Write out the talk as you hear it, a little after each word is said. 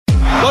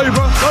Love you,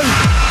 bro. Love you.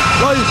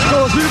 Love you. Go,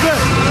 let's be the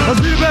best.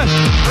 Let's be the best.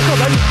 Let's go,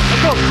 baby.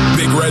 Let's go.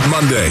 Big Red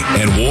Monday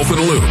and Wolf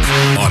and Luke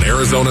on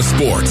Arizona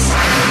Sports.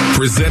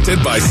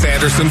 Presented by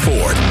Sanderson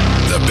Ford.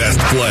 The best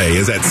play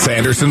is at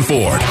Sanderson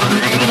Ford.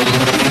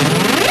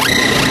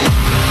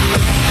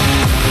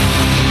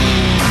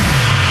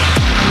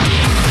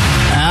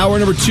 Hour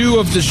number 2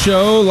 of the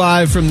show,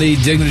 live from the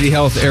Dignity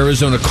Health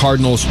Arizona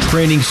Cardinals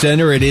Training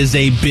Center. It is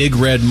a Big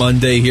Red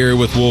Monday here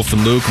with Wolf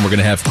and Luke, and we're going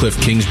to have Cliff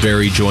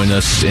Kingsbury join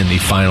us in the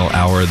final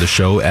hour of the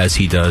show, as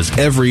he does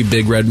every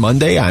Big Red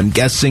Monday. I'm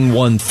guessing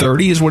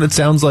 1:30 is what it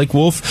sounds like,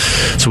 Wolf.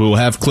 So we will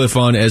have Cliff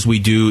on, as we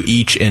do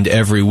each and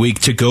every week,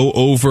 to go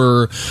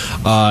over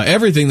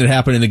everything that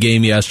happened in the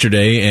game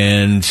yesterday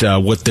and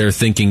what they're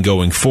thinking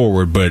going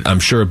forward. But I'm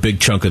sure a big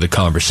chunk of the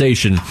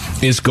conversation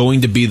is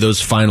going to be those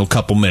final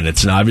couple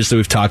minutes. And obviously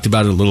we've talked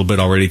about it a little bit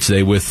already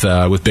today with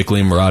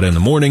Bickley and Murata in the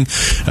morning,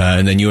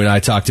 and then you and I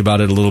talked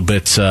about it a little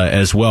bit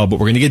as well, but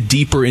we're going to get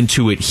deeper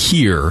into it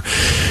here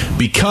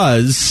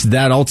because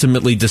that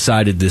ultimately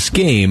decided this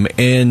game.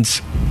 And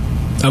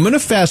I'm going to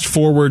fast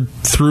forward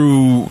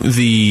through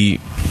the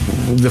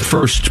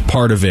first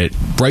part of it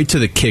right to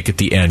the kick at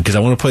the end, because I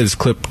want to play this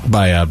clip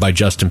by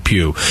Justin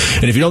Pugh.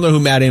 And if you don't know who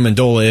Matt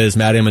Amendola is,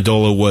 Matt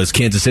Amendola was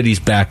Kansas City's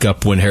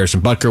backup when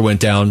Harrison Butker went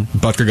down.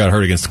 Butker got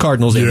hurt against the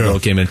Cardinals. Yeah.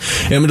 Amendola came in.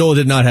 Amendola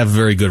did not have a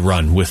very good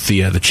run with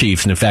the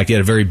Chiefs, and in fact, he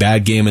had a very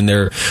bad game in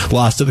their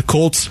loss to the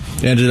Colts.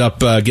 Ended up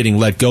getting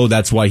let go.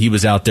 That's why he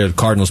was out there. The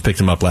Cardinals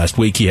picked him up last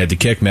week. He had to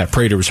kick. Matt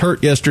Prater was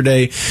hurt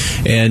yesterday,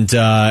 and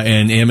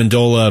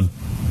Amendola,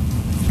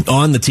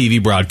 on the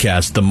TV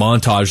broadcast, the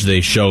montage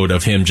they showed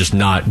of him just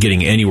not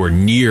getting anywhere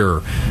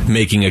near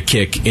making a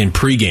kick in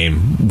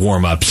pregame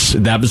warm-ups,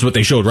 that was what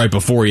they showed right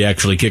before he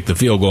actually kicked the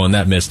field goal, and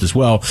that missed as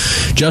well.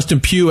 Justin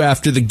Pugh,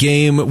 after the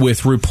game,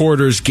 with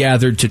reporters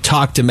gathered to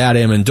talk to Matt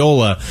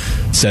Amendola,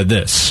 said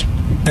this.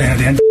 Hey, at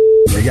the end of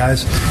the day,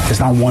 guys, it's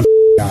not one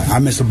guy. I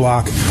missed a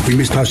block. We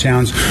missed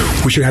touchdowns.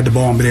 We should have had the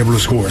ball and been able to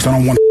score. It's not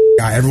on one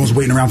guy. Everyone's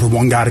waiting around for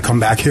one guy to come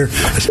back here.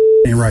 That's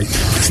ain't right.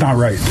 It's not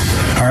right.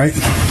 All right?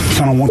 It's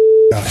not on one guy.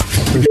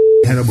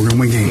 Head up, we're going to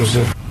win games.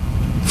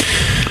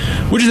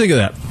 What'd you think of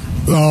that?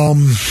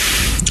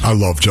 I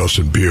love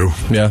Justin Pugh,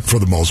 for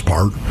the most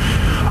part.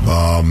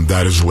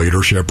 That is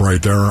leadership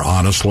right there,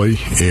 honestly,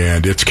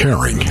 and it's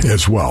caring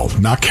as well.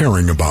 Not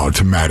caring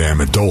about Matt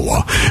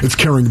Amendola. It's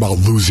caring about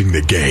losing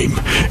the game,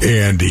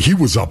 and he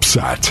was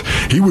upset.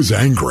 He was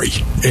angry,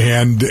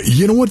 and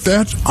you know what,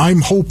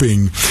 I'm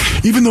hoping,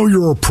 even though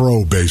you're a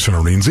pro, Basin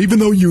Earnings, even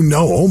though you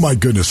know, oh my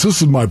goodness,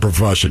 this is my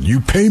profession,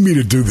 you pay me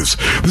to do this,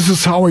 this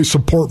is how I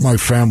support my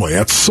family,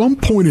 at some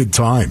point in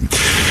time,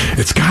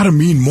 it's got to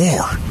mean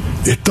more.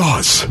 It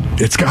does.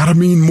 It's got to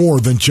mean more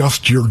than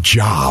just your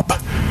job.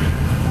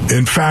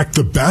 In fact,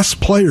 the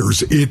best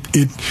players,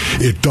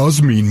 it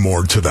does mean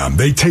more to them.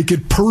 They take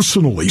it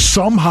personally.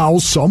 Somehow,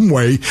 some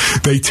way,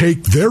 they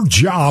take their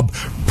job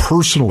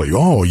personally.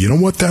 Oh, you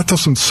know what? That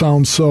doesn't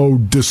sound so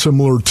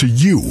dissimilar to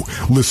you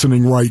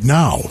listening right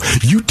now.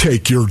 You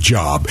take your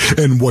job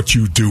and what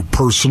you do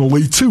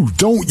personally, too,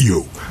 don't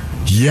you?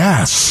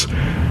 Yes.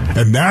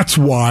 And that's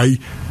why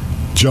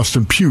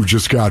Justin Pugh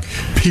just got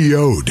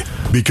PO'd,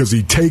 because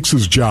he takes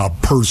his job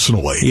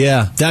personally.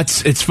 Yeah,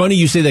 it's funny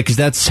you say that, because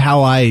that's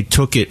how I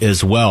took it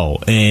as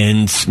well.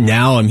 And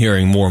now I'm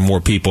hearing more and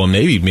more people, and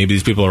maybe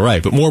these people are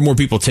right, but more and more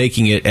people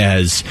taking it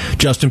as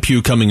Justin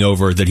Pugh coming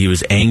over, that he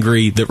was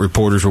angry that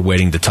reporters were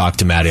waiting to talk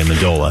to Matt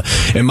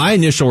Amendola. And my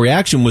initial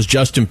reaction was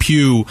Justin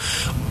Pugh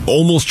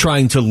almost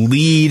trying to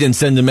lead and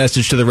send a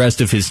message to the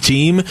rest of his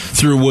team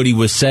through what he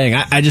was saying.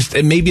 I just,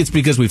 maybe it's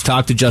because we've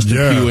talked to Justin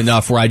Pugh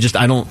enough where I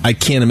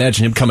can't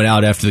imagine him coming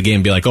out after the game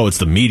and be like, oh, it's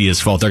the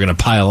media's fault, they're going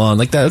to pile on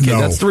like that. Okay,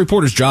 that's the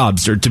reporters'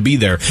 jobs, or to be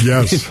there.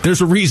 Yes.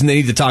 There's a reason they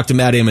need to talk to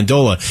Matt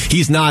Amendola.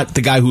 He's not the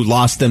guy who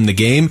lost them the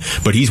game,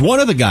 but he's one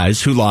of the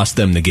guys who lost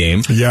them the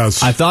game.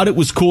 Yes. I thought it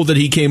was cool that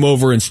he came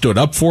over and stood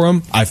up for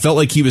him. I felt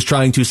like he was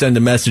trying to send a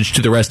message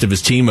to the rest of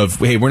his team of,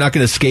 hey, we're not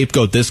going to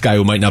scapegoat this guy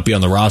who might not be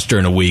on the roster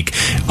in a week.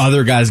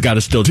 Other guys got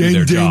to still do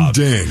their job.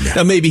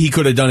 Now, maybe he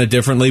could have done it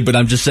differently, but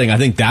I'm just saying I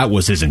think that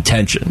was his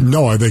intention.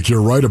 No, I think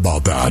you're right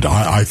about that.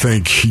 I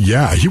think,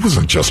 he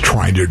wasn't just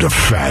trying to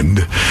defend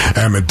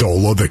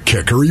Amendola, the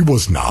kicker. He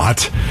was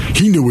not.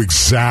 He knew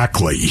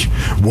exactly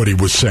what he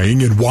was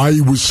saying and why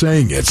he was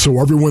saying it, so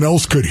everyone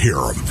else could hear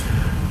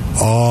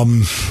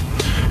him.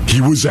 He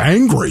was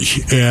angry,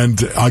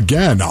 and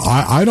again,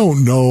 I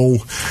don't know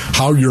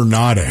how you're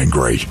not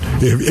angry.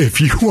 If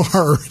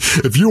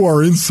you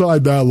are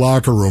inside that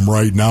locker room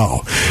right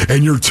now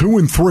and you're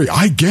 2-3,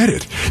 I get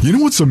it. You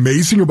know what's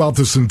amazing about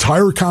this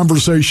entire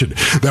conversation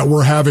that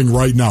we're having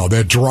right now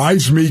that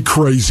drives me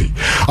crazy?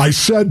 I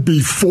said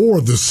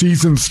before the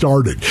season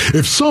started,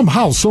 if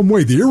somehow, some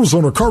way, the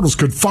Arizona Cardinals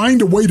could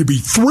find a way to be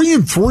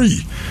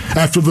 3-3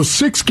 after the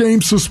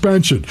 6-game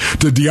suspension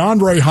to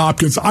DeAndre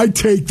Hopkins, I'd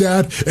take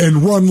that and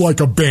run like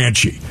a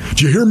banshee.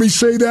 Did you hear me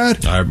say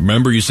that? I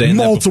remember you saying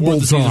multiple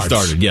that before the times. Season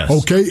started, yes.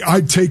 Okay,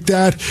 I'd take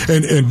that,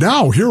 and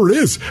now here it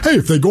is. Hey,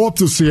 if they go up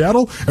to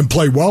Seattle and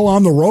play well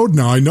on the road, road.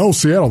 Now, I know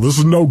Seattle, this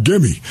is no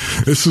gimme.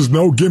 This is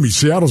no gimme.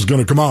 Seattle's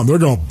going to come out and they're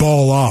going to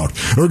ball out.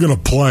 They're going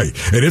to play.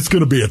 And it's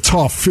going to be a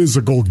tough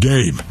physical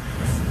game.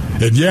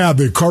 And yeah,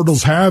 the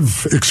Cardinals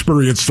have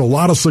experienced a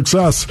lot of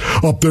success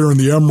up there in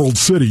the Emerald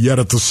City. Yet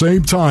at the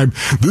same time,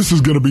 this is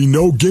going to be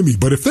no gimme.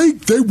 But if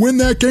they win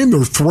that game,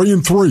 they're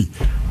 3-3.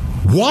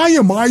 Why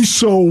am I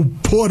so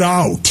put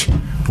out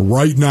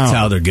right now? That's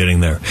how they're getting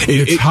there.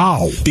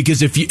 How?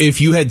 Because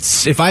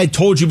if I had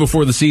told you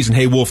before the season,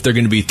 hey Wolf, they're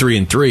going to be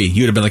 3-3,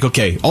 you'd have been like,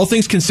 okay, all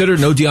things considered,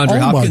 no DeAndre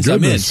Hopkins,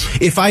 I'm in.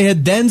 If I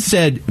had then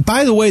said,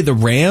 by the way, the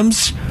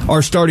Rams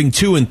are starting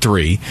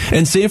 2-3,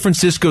 and San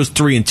Francisco's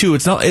 3-2,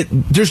 it's not.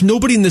 There's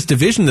nobody in this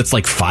division that's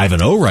like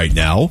 5-0 right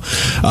now.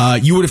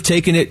 You would have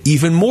taken it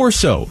even more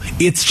so.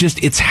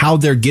 It's how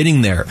they're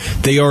getting there.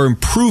 They are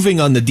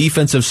improving on the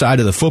defensive side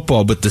of the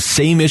football, but the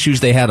same issues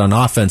they had on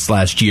offense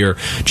last year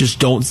just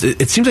don't.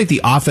 It seems like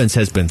the offense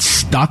has been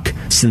stuck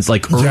since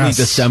like early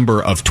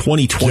December of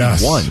 2021.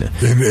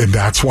 Yes. And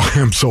that's why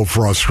I'm so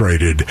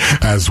frustrated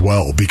as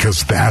well,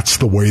 because that's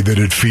the way that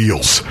it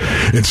feels.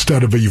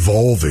 Instead of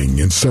evolving,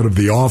 instead of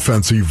the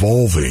offense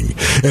evolving.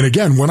 And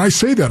again, when I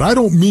say that, I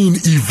don't mean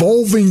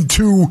evolving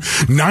to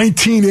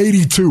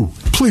 1982.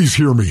 Please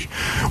hear me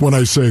when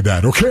I say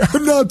that, okay?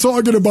 I'm not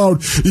talking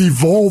about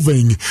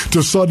evolving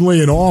to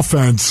suddenly an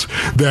offense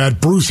that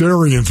Bruce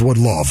Arians would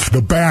love,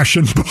 the bash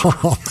and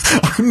bomb.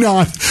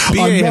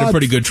 BA had a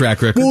pretty good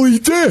track record. Well, he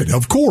did,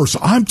 of course.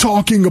 I'm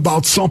talking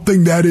about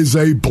something that is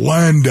a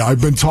blend.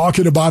 I've been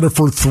talking about it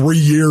for 3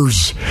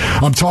 years.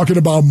 I'm talking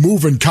about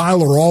moving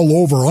Kyler all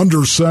over,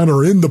 under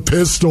center, in the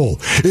pistol,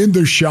 in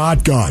the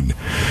shotgun.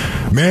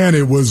 Man,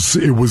 it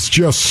was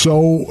just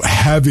so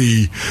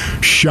heavy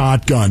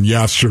shotgun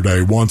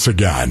yesterday once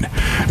again.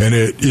 And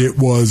it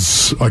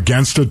was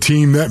against a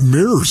team that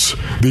mirrors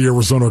the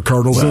Arizona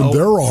Cardinals in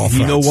their offense.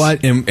 You know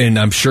what? And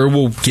I'm sure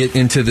we'll get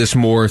into this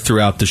more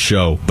throughout the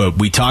show, but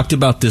we talked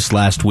about this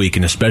last week,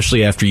 and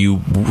especially after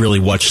you really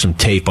watched some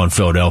tape on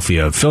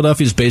Philadelphia.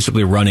 Philadelphia's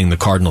basically running the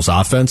Cardinals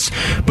offense,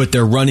 but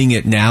they're running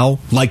it now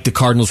like the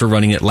Cardinals were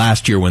running it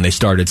last year when they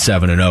started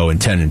 7-0 and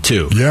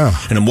 10-2. Yeah.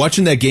 And I'm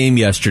watching that game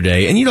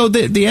yesterday, and you know,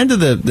 the end of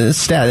the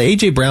stat,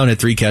 A.J. Brown had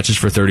 3 catches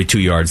for 32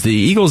 yards. The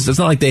Eagles, it's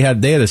not like they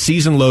had a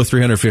season low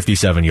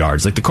 357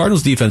 yards. Like, the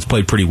Cardinals defense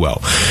played pretty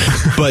well.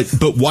 But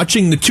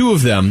watching the two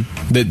of them,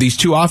 these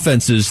two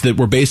offenses that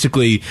were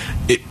basically,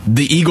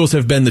 the Eagles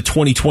have been the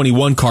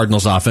 2021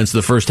 Cardinals offense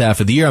the first half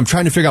of the year. I'm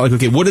trying to figure out, like,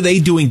 okay, what are they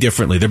doing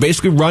differently? They're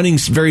basically running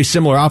very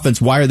similar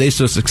offense. Why are they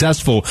so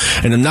successful?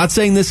 And I'm not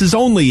saying this is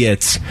only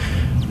it,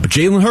 but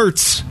Jalen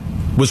Hurts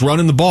was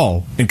running the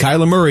ball, and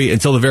Kyler Murray,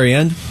 until the very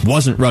end,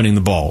 wasn't running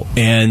the ball.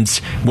 And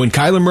when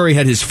Kyler Murray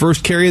had his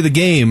first carry of the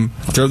game,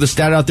 I'll throw the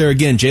stat out there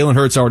again, Jalen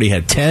Hurts already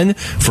had 10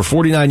 for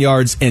 49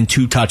 yards and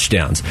 2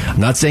 touchdowns.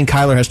 I'm not saying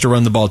Kyler has to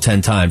run the ball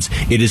 10 times.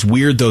 It is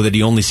weird, though, that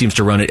he only seems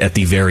to run it at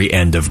the very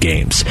end of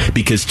games.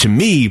 Because to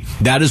me,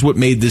 that is what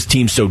made this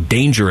team so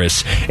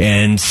dangerous.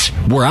 And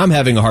where I'm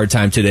having a hard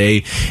time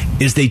today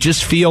is they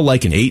just feel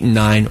like an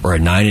 8-9 or a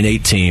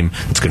 9-8 team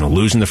that's going to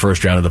lose in the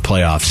first round of the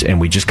playoffs.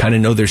 And we just kind of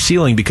know their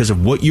ceiling because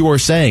of what you are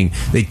saying.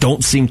 They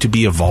don't seem to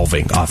be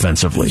evolving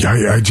offensively.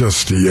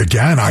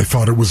 I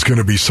thought it was going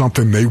to be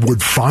something they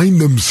would find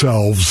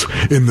themselves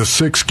in the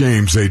 6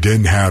 games they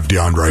didn't have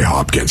DeAndre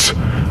Hopkins.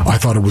 I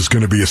thought it was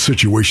going to be a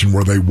situation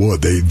where they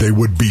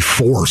would be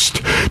forced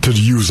to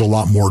use a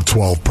lot more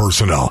 12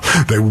 personnel.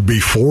 They would be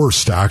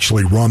forced to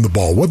actually run the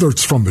ball, whether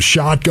it's from the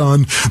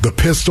shotgun, the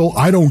pistol,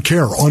 I don't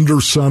care,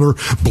 under center,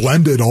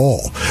 blend it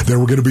all. They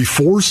were going to be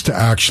forced to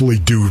actually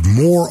do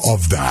more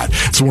of that.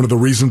 It's one of the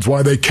reasons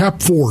why they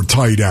kept 4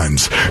 tight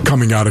ends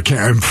coming out of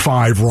camp and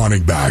 5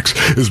 running backs,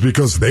 is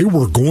because they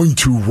were going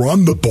to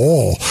run the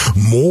ball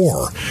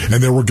more,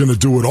 and they were going to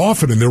do it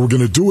often, and they were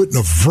going to do it in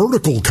a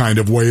vertical kind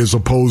of way as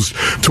opposed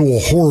to a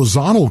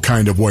horizontal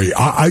kind of way.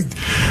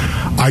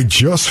 I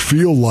just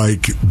feel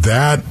like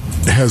that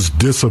has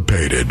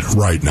dissipated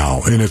right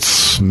now, and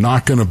it's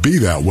not going to be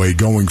that way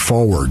going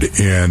forward,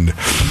 and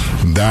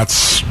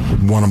that's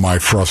one of my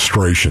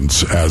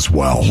frustrations as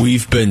well.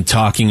 We've been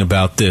talking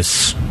about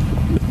this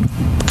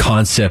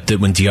concept that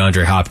when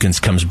DeAndre Hopkins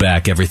comes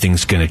back,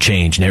 everything's going to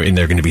change and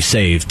they're going to be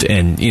saved.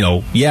 And,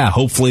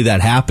 hopefully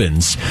that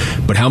happens.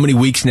 But how many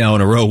weeks now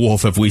in a row,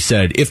 Wolf, have we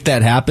said, if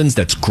that happens,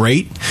 that's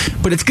great,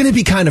 but it's going to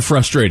be kind of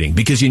frustrating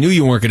because you knew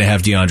you weren't going to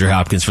have DeAndre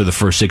Hopkins for the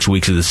first 6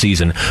 weeks of the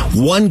season.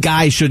 One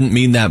guy shouldn't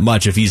mean that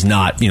much if he's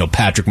not,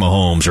 Patrick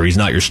Mahomes, or he's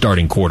not your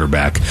starting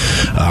quarterback.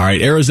 All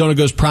right, Arizona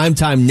goes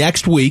primetime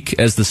next week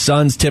as the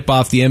Suns tip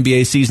off the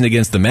NBA season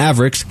against the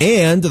Mavericks,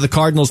 and the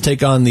Cardinals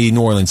take on the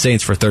New Orleans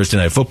Saints for Thursday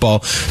Night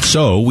Football.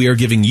 So we are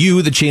giving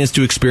you the chance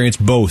to experience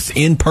both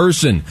in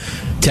person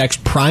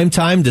Text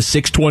primetime to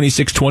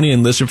 620-620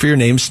 and listen for your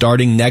name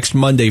starting next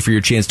Monday for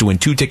your chance to win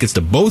 2 tickets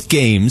to both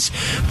games.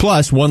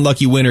 Plus, one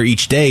lucky winner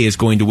each day is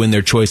going to win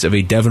their choice of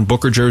a Devin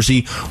Booker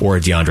jersey or a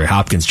DeAndre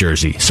Hopkins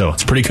jersey. So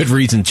it's a pretty good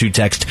reason to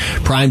text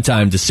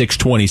primetime to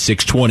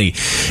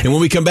 620-620. And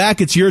when we come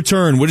back, it's your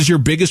turn. What is your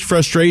biggest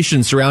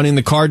frustration surrounding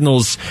the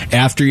Cardinals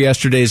after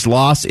yesterday's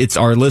loss? It's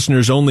our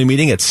listeners-only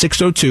meeting at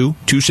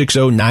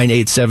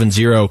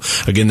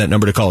 602-260-9870. Again, that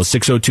number to call is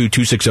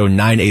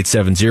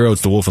 602-260-9870.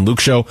 It's the Wolf and Luke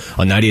Show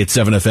on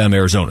 98.7 FM,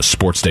 Arizona's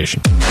sports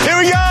station. Here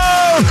we go!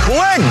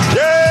 Quick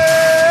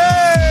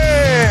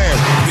game!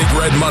 Big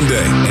Red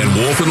Monday and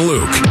Wolf and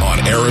Luke on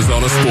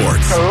Arizona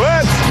Sports.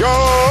 Let's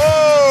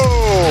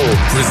go!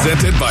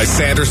 Presented by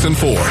Sanderson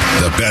Ford.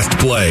 The best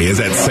play is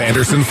at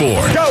Sanderson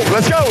Ford. Go!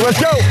 Let's go!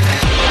 Let's go!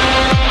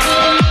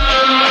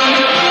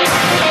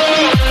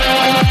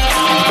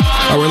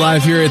 We're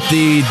live here at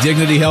the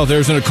Dignity Health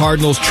Arizona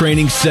Cardinals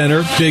Training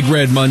Center. Big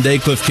Red Monday.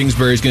 Cliff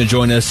Kingsbury is going to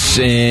join us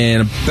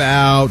in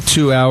about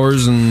 2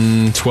 hours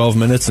and 12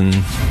 minutes and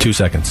 2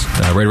 seconds.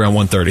 Right around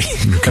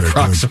 1:30,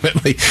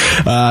 approximately.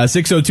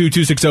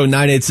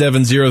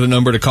 602-260-9870, the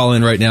number to call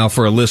in right now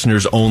for a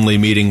listeners-only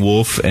meeting,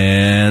 Wolf.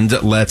 And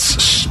let's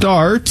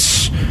start.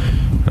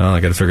 I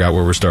got to figure out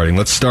where we're starting.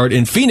 Let's start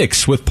in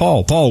Phoenix with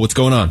Paul. Paul, what's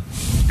going on?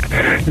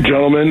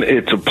 Gentlemen,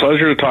 it's a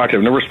pleasure to talk to you.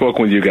 I've never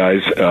spoken with you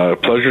guys.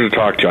 Pleasure to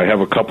talk to you. I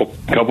have a couple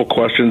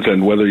questions,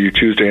 and whether you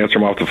choose to answer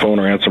them off the phone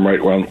or answer them right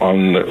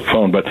on the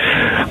phone. But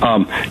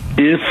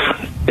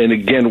and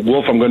again,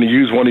 Wolf, I'm going to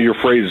use one of your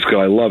phrases because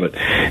I love it.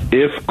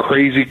 If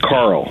Crazy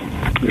Carl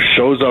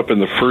shows up in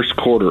the first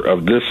quarter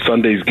of this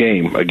Sunday's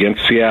game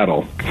against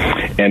Seattle,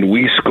 and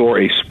we score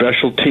a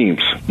special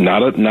teams,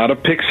 not a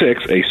pick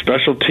six, a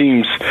special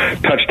teams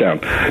touchdown,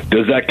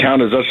 does that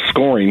count as us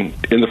scoring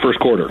in the first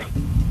quarter?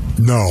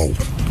 No.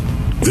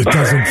 It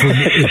doesn't for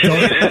me.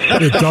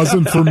 It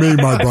doesn't for me,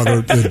 my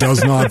brother. It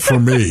does not for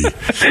me.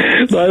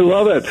 I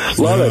love it.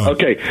 Love it.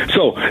 Okay,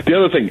 so the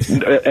other thing,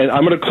 and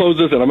I'm going to close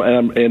this,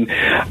 and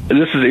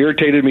this has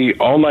irritated me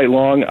all night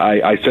long.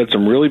 I said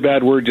some really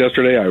bad words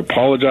yesterday. I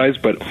apologize,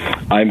 but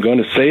I'm going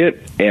to say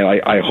it, and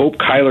I hope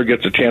Kyler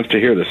gets a chance to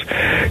hear this.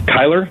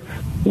 Kyler,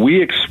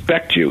 we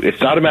expect you. It's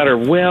not a matter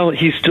of, well,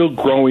 he's still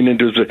growing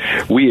into his...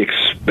 We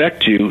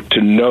expect you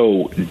to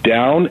know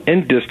down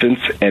and distance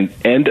and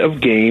end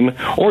of game,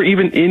 or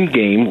even in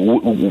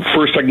game,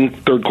 first, second,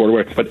 third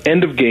quarter, but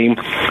end of game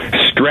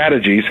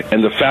strategies,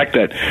 and the fact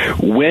that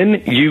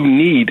when you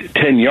need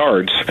 10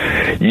 yards,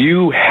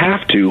 you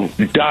have to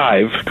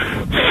dive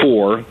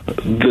for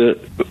the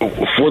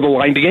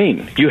line to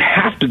gain. You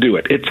have to do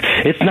it.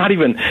 It's not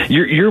even...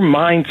 Your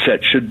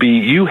mindset should be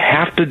you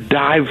have to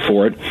dive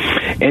for it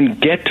and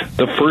get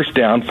the first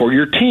down for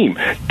your team,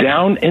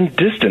 down and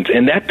distance.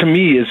 And that, to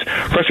me, is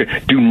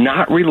frustrating. Do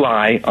not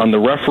rely on the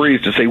referees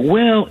to say,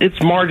 well,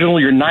 it's marginal,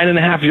 you're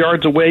 9.5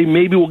 yards away,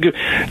 maybe we'll give...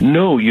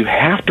 No, you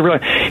have to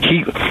rely.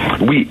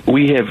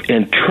 We have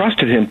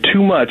entrusted him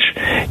too much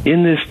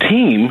in this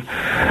team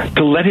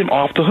to let him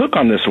off the hook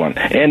on this one.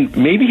 And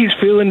maybe he's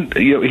feeling,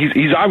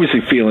 he's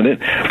obviously feeling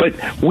it, but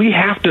we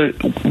have to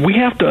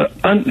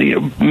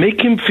make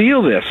him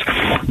feel this.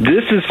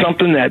 This is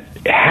something that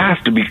has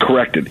to be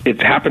corrected.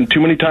 It's happened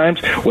too many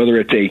times, whether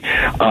it's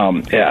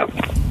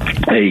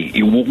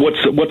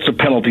what's the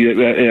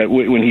penalty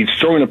when he's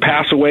throwing a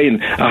pass away,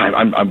 and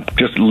I'm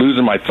just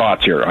losing my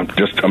thoughts here. I'm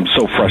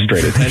so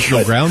frustrated.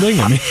 Intentional grounding?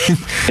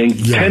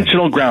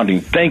 Intentional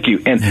grounding. Thank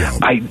you. And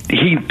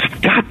he's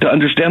got to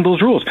understand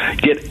those rules.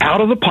 Get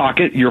out of the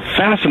pocket. You're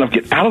fast enough.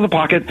 Get out of the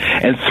pocket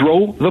and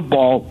throw the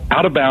ball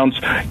out of bounds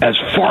as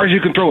far as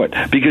you can throw it.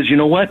 Because you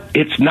know what?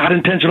 It's not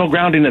intentional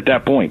grounding at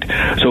that point.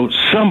 So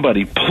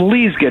somebody,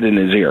 please get in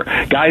his ear.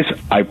 Guys,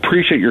 I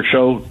appreciate your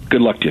show.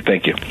 Good luck to you.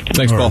 Thank you.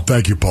 Thanks, Paul.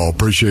 Thank you, Paul.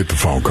 Appreciate the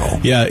phone call.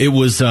 Yeah, it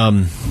was.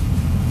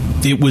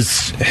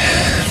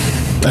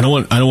 I don't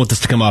want this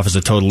to come off as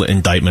a total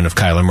indictment of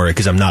Kyler Murray,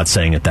 because I'm not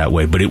saying it that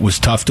way, but it was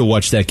tough to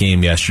watch that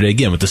game yesterday,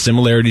 again, with the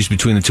similarities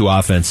between the two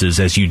offenses,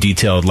 as you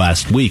detailed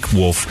last week,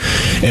 Wolf,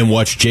 and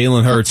watch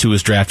Jalen Hurts, who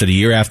was drafted a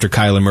year after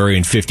Kyler Murray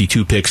and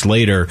 52 picks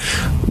later,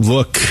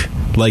 look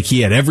like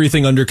he had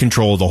everything under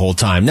control the whole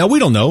time. Now, we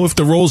don't know if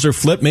the roles are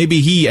flipped.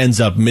 Maybe he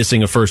ends up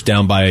missing a first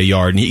down by a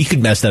yard, and he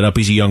could mess that up.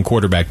 He's a young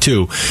quarterback,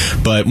 too.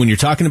 But when you're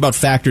talking about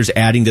factors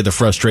adding to the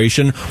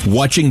frustration,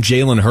 watching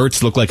Jalen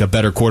Hurts look like a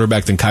better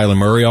quarterback than Kyler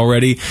Murray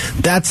already,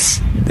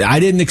 I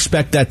didn't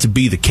expect that to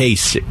be the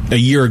case a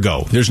year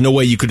ago. There's no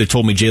way you could have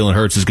told me Jalen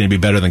Hurts is going to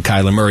be better than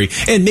Kyler Murray,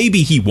 and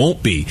maybe he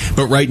won't be.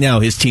 But right now,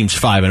 his team's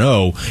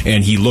 5-0,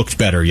 and he looked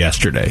better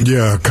yesterday.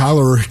 Yeah,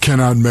 Kyler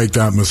cannot make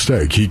that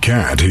mistake. He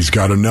can't. He's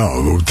got to know.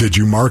 Did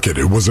you mark it?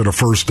 Was it a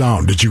first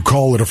down? Did you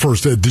call it a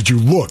first down? Did you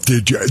look?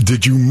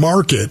 Did you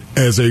mark it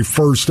as a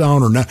first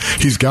down or not?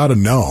 He's got to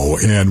know.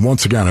 And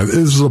once again, this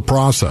is a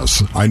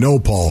process. I know,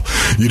 Paul,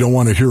 you don't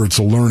want to hear it's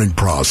a learning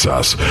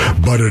process,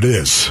 but it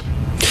is.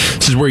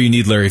 This is where you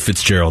need Larry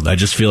Fitzgerald. I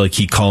just feel like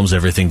he calms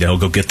everything down. He'll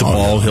go get the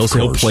ball.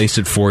 He'll place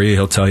it for you.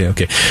 He'll tell you.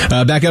 Okay.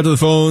 Back out to the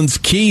phones.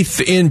 Keith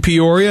in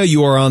Peoria.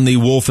 You are on the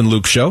Wolf and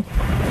Luke show.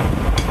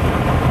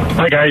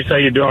 Hi, guys. How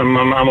you doing?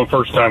 I'm a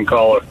first-time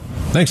caller.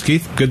 Thanks,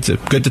 Keith. Good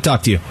to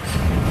talk to you.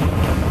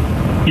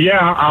 Yeah,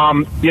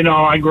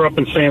 I grew up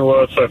in St.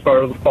 Louis. I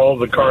followed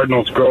the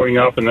Cardinals growing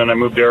up, and then I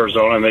moved to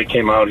Arizona, and they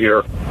came out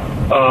here.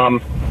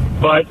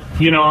 But,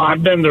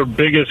 I've been their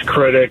biggest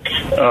critic.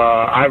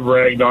 I've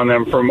ragged on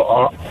them for an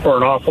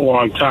awful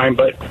long time.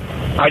 But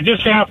I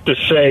just have to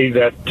say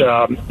that,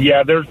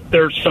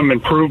 there's some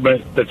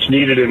improvement that's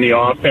needed in the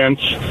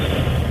offense.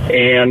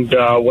 And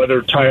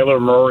whether Tyler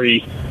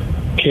Murray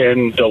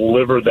can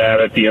deliver that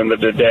at the end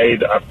of the day,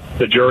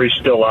 the jury's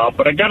still out.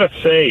 But I got to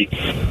say,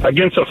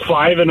 against a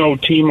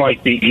 5-0 team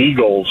like the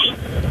Eagles,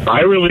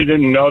 I really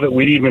didn't know that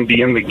we'd even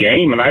be in the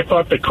game. And I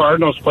thought the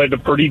Cardinals played a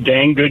pretty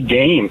dang good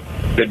game.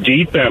 The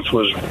defense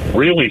was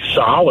really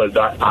solid,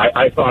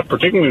 I thought,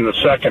 particularly in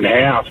the second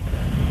half.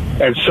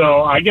 And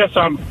so I guess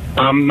I'm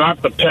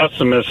not the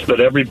pessimist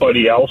that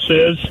everybody else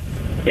is.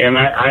 And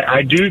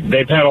I do.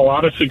 They've had a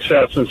lot of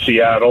success in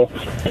Seattle.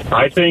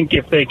 I think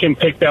if they can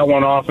pick that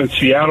one off in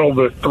Seattle,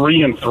 the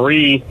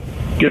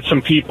 3-3, get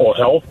some people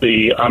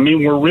healthy. I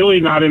mean, we're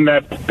really not in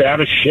that bad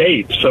a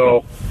shape.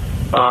 So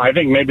I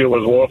think maybe it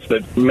was Wolf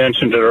that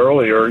mentioned it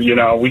earlier.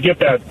 We get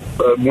that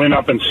win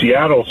up in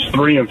Seattle,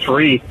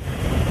 3-3,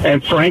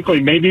 and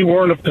frankly, maybe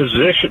we're in a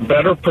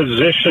better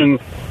position,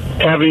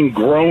 having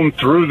grown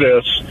through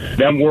this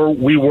than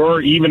we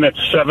were even at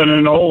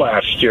 7-0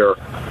 last year.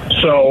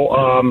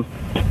 So.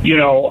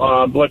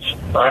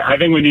 I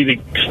think we need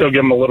to still give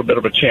them a little bit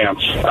of a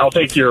chance. I'll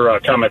take your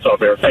comments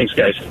off air. Thanks,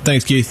 guys.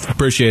 Thanks, Keith.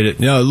 Appreciate it.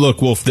 Now,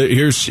 look, Wolf,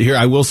 here,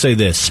 I will say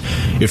this.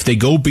 If they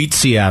go beat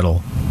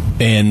Seattle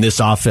and this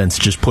offense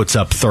just puts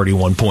up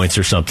 31 points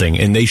or something,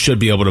 and they should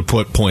be able to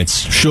put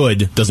points,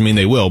 doesn't mean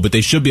they will, but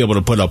they should be able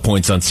to put up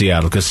points on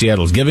Seattle, because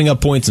Seattle's giving up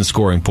points and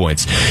scoring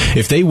points.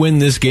 If they win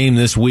this game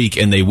this week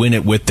and they win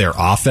it with their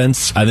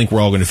offense, I think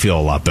we're all going to feel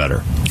a lot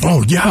better.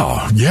 Oh,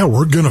 yeah,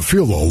 we're going to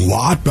feel a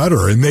lot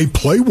better, and they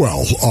play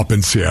well up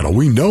in Seattle.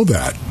 We know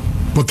that.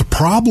 But the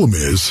problem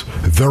is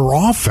their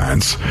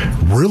offense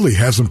really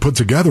hasn't put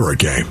together a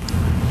game.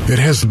 It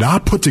has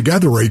not put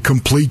together a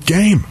complete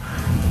game.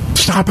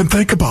 Stop and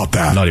think about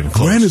that. Not even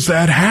close. When has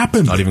that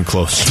happened? Not even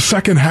close. The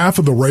second half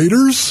of the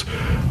Raiders?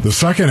 The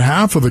second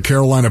half of the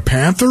Carolina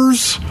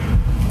Panthers?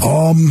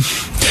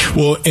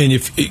 Well, and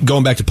if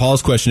going back to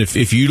Paul's question,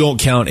 if you don't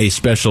count a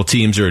special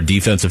teams or a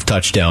defensive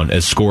touchdown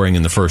as scoring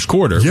in the first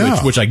quarter,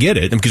 which I get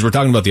it, because we're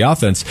talking about the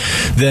offense,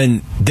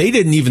 then they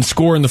didn't even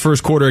score in the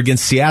first quarter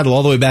against Seattle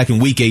all the way back in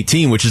Week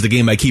 18, which is the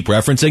game I keep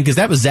referencing, because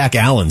that was Zach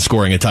Allen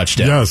scoring a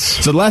touchdown. Yes.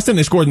 So the last time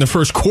they scored in the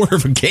first quarter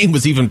of a game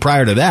was even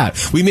prior to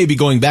that. We may be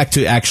going back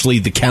to actually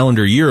the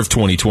calendar year of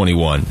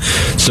 2021.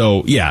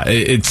 So, yeah,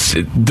 it's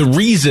the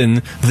reason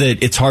that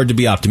it's hard to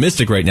be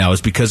optimistic right now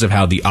is because of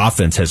how the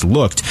offense has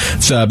looked.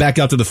 So back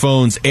out to the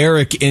phones.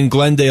 Eric in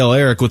Glendale.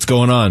 Eric, what's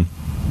going on?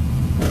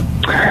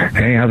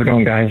 Hey, how's it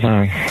going, guys?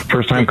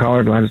 First-time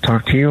caller, glad to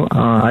talk to you.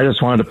 I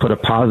just wanted to put a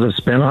positive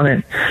spin on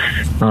it.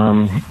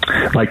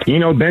 Like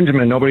Eno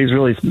Benjamin, nobody's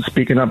really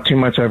speaking up too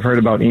much. I've heard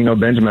about Eno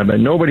Benjamin, but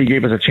nobody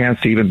gave us a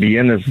chance to even be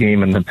in this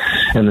game. And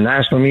the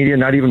national media,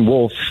 not even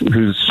Wolf,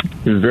 who's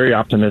very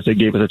optimistic,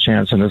 gave us a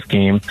chance in this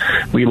game.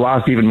 We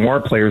lost even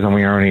more players than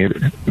we already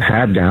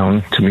had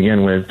down to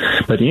begin with.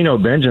 But Eno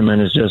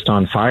Benjamin is just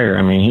on fire.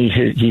 I mean,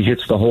 he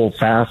hits the hole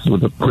fast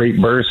with a great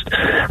burst.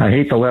 I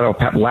hate the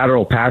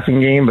lateral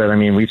passing game, but I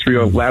mean, we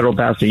threw a lateral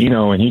pass to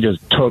Eno, and he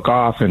just took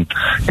off and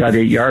got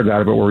 8 yards out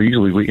of it, where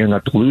usually we end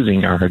up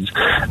losing yards.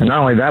 And not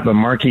only that, but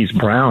Marquise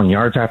Brown,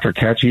 yards after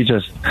catch,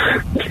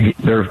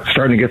 they're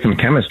starting to get some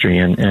chemistry,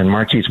 and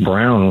Marquise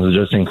Brown was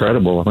just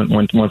incredible.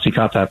 Once he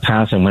caught that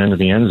pass and went into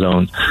the end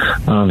zone,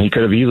 he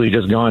could have easily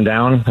just gone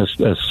down, as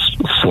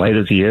slight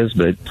as he is,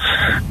 but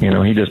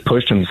he just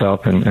pushed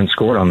himself and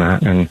scored on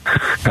that. And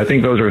I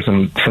think those are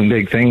some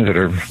big things that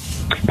are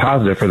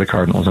positive for the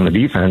Cardinals. And the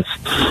defense,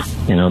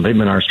 they've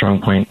been our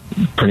strong point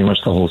pretty much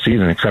the whole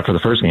season, except for the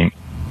first game.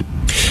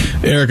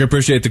 Eric, I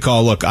appreciate the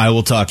call. Look, I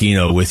will talk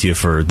Eno with you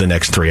for the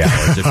next 3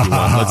 hours if you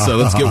want.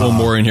 Let's get one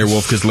more in here,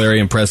 Wolf, because Larry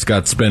and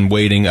Prescott's been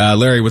waiting.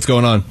 Larry, what's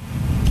going on?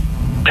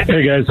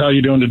 Hey, guys. How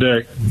you doing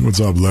today? What's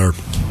up, Larry?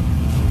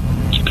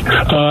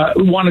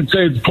 Wanted to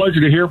say it's a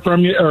pleasure to hear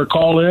from you or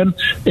call in.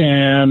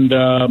 And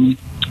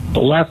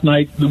last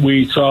night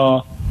we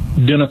saw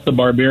Dennis the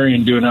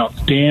Barbarian do an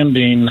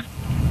outstanding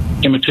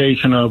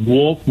imitation of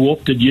Wolf.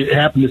 Wolf, did you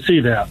happen to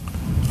see that?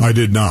 I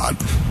did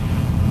not.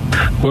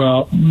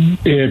 Well,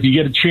 if you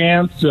get a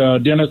chance,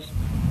 Dennis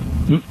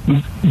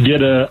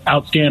did an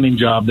outstanding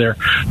job there.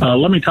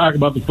 Let me talk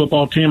about the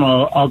football team.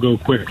 I'll go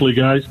quickly,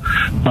 guys.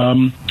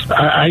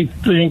 I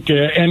think,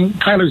 and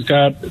Kyler's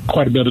got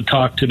quite a bit of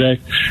talk today,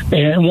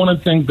 and one of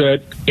the things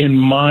that, in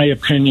my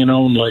opinion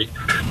only,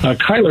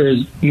 Kyler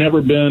has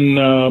never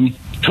been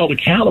held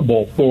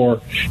accountable for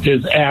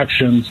his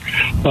actions,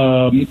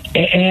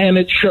 and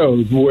it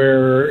shows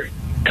where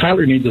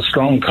Kyler needs a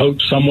strong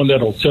coach, someone that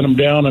will sit him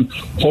down and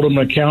hold him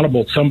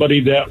accountable,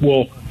 somebody that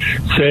will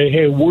say,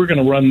 hey, we're going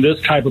to run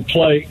this type of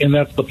play, and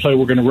that's the play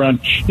we're going to run.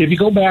 If you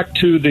go back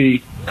to the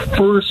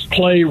first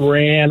play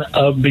ran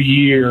of the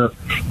year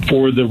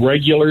for the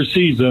regular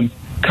season,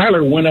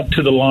 Kyler went up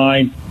to the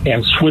line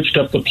and switched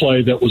up the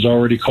play that was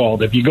already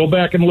called. If you go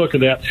back and look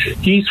at that,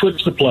 he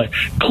switched the play.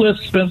 Cliff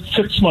spent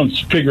 6 months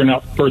figuring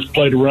out the first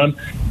play to run,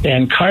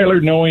 and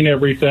Kyler, knowing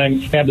everything,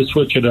 had to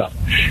switch it up.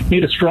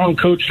 Need a strong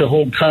coach to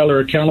hold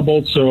Kyler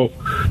accountable so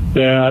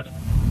that,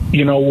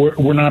 you know,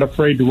 we're not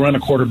afraid to run a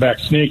quarterback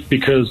sneak,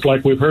 because,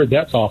 like we've heard,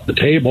 that's off the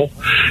table.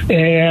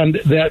 And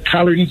that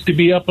Kyler needs to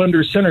be up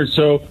under center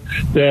so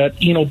that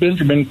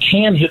Benjamin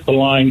can hit the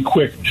line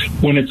quick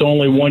when it's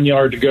only 1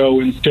 yard to go,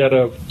 instead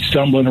of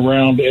stumbling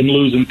around and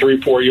losing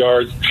 3-4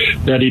 yards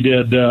that he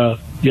did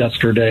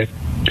yesterday.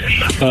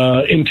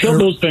 Until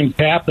those things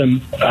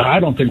happen,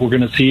 I don't think we're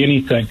going to see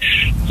anything.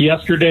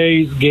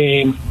 Yesterday's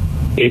game,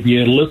 if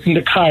you listen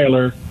to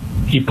Kyler,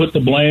 he put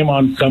the blame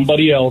on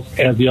somebody else,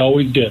 as he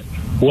always did.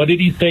 What did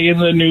he say in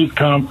the news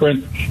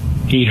conference?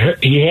 He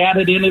had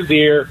it in his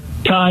ear,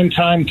 time,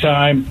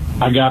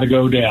 I got to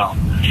go down.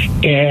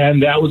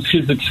 And that was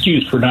his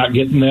excuse for not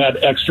getting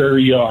that extra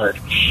yard.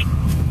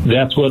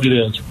 That's what it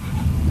is.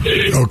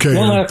 Okay.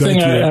 One last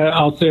thing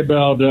I'll say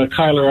about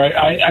Kyler,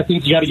 I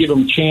think you got to give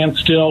him a chance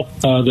still.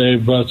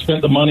 They've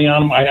spent the money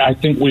on him. I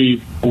think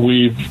we've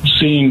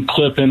seen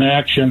Cliff in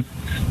action.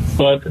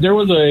 But there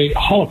was a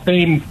Hall of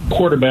Fame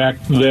quarterback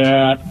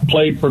that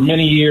played for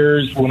many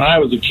years when I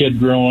was a kid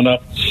growing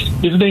up.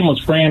 His name was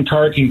Fran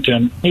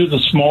Tarkington. He was a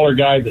smaller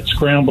guy that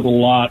scrambled a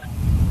lot.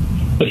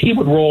 But he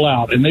would roll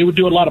out, and they would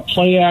do a lot of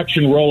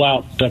play-action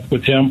rollout stuff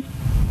with him.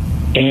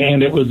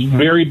 And it was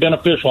very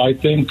beneficial. I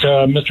think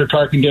Mr.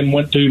 Tarkington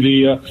went to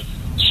the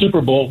Super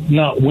Bowl,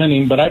 not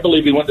winning, but I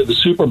believe he went to the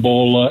Super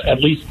Bowl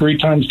at least 3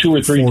 times, 2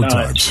 or 3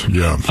 times.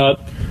 Yeah.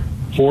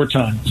 4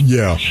 times.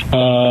 Yeah.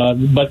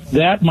 But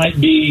that might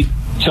be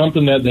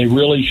something that they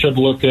really should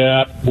look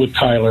at with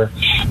Kyler.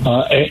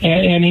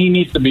 And he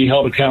needs to be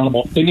held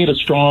accountable. They need a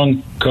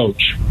strong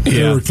coach.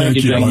 Yeah,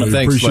 thank you. I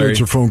appreciate Larry.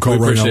 your phone call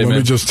right now. Let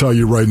me just tell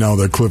you right now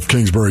that Cliff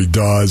Kingsbury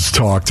does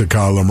talk to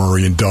Kyler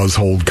Murray and does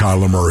hold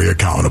Kyler Murray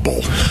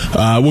accountable.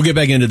 We'll get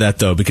back into that,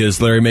 though,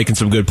 because Larry making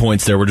some good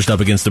points there. We're just up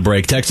against the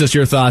break. Text us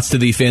your thoughts to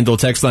the FanDuel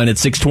text line at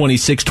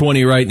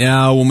 620-620 right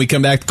now. When we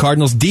come back, the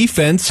Cardinals'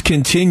 defense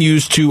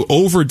continues to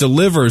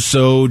over-deliver,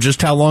 so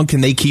just how long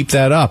can they keep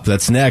that up?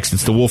 That's next.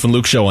 It's the Wolf and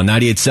Luke Show on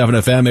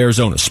 98.7 FM,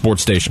 Arizona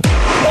Sports Station.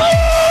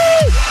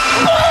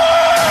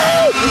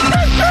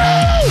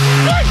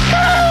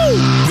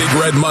 Big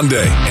Red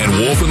Monday and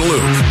Wolf and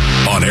Luke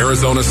on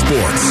Arizona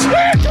Sports.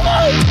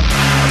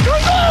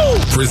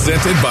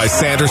 Presented by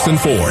Sanderson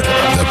Ford.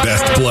 The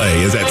best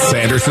play is at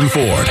Sanderson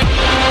Ford.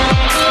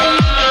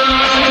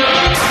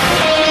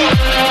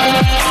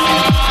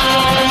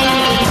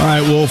 All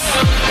right, Wolf.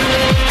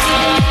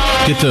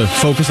 Get to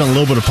focus on a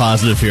little bit of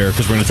positive here,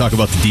 because we're going to talk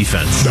about the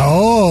defense.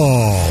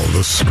 Oh,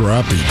 the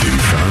scrappy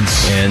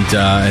defense.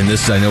 And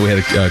this, I know we had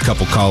a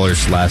couple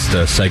callers last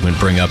segment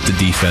bring up the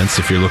defense.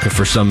 If you're looking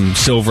for some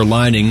silver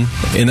lining,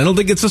 and I don't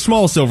think it's a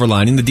small silver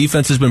lining, the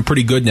defense has been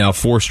pretty good now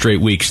 4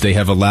 straight weeks. They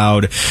have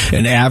allowed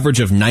an average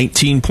of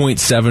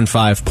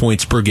 19.75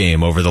 points per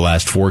game over the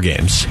last 4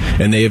 games.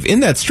 And they have, in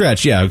that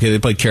stretch, they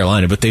played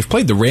Carolina, but they've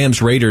played the Rams,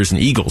 Raiders,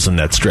 and Eagles in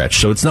that stretch.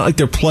 So it's not like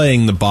they're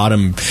playing the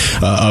bottom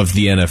of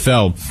the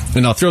NFL.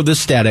 And I'll throw this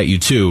stat at you,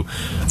 too.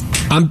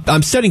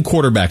 I'm setting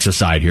quarterbacks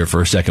aside here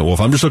for a second, Wolf.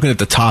 I'm just looking at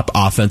the top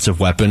offensive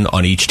weapon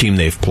on each team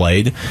they've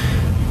played.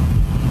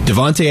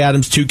 Devontae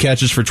Adams, 2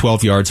 catches for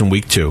 12 yards in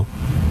Week 2.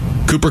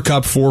 Cooper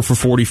Kupp, 4 for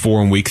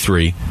 44 in Week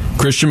 3.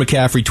 Christian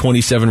McCaffrey,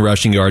 27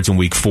 rushing yards in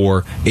Week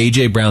 4.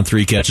 A.J. Brown,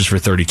 3 catches for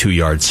 32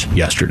 yards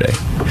yesterday.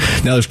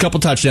 Now, there's a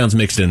couple touchdowns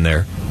mixed in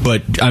there,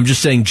 but I'm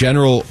just saying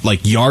general,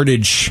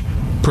 yardage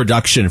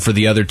production for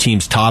the other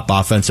team's top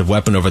offensive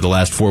weapon over the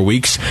last 4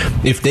 weeks.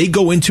 If they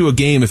go into a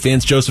game, if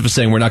Vance Joseph is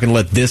saying we're not going to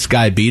let this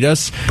guy beat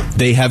us,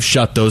 they have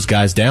shut those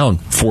guys down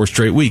 4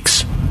 straight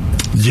weeks.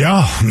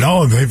 Yeah,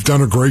 no, they've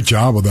done a great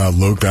job of that,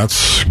 Luke.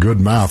 That's good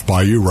math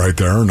by you right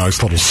there.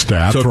 Nice little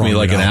stat. Took me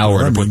like an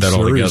hour to put that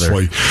all together.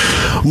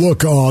 Look,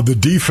 the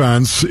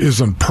defense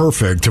isn't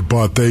perfect,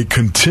 but they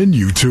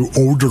continue to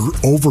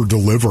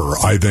over-deliver,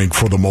 I think,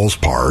 for the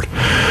most part.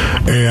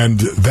 And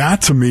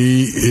that, to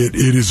me, it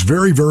is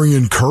very, very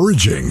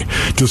encouraging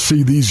to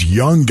see these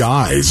young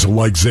guys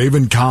like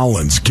Zaven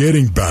Collins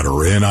getting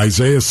better and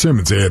Isaiah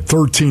Simmons. They had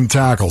 13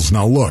 tackles.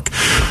 Now, look,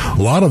 a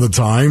lot of the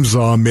times,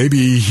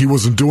 maybe he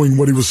wasn't doing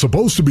what he was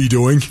supposed to be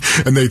doing,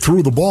 and they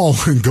threw the ball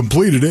and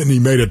completed it, and he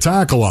made a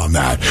tackle on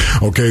that.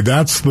 Okay,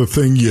 that's the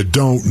thing you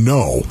don't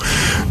know.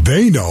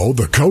 They know,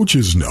 the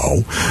coaches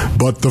know,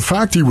 but the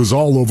fact he was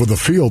all over the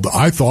field,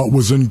 I thought,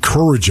 was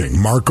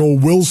encouraging. Marco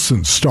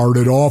Wilson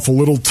started off a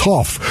little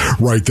tough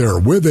right there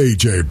with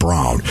A.J.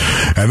 Brown,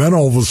 and then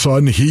all of a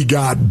sudden he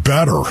got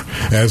better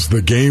as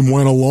the game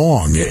went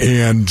along,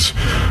 and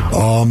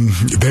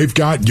they've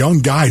got young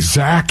guys,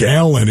 Zach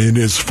Allen in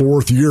his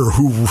 4th year,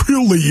 who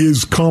really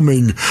is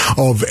coming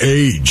of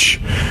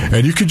age,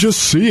 and you could just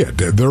see it.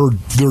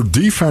 Their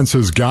defense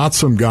has got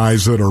some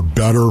guys that are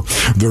better.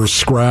 They're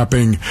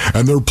scrapping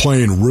and they're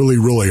playing really,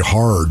 really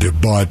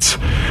hard, but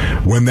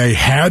when they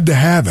had to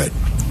have it,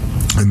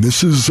 and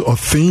this is a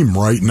theme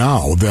right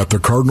now that the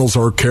Cardinals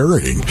are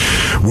carrying.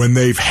 when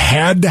they've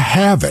had to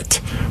have it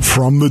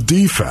from the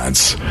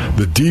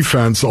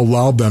defense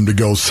allowed them to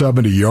go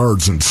 70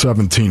 yards in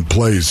 17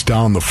 plays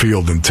down the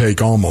field and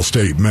take almost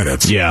 8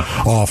 minutes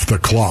off the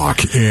clock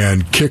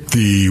and kick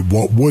the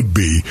what would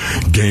be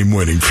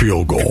game-winning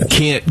field goal.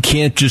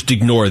 Can't just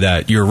ignore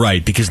that. You're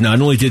right, because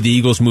not only did the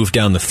Eagles move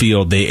down the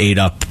field, they ate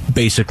up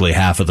basically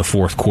half of the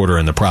fourth quarter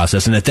in the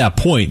process, and at that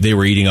point they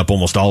were eating up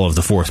almost all of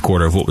the fourth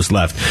quarter of what was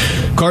left.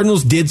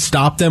 Cardinals did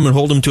stop them and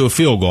hold them to a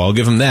field goal. I'll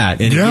give them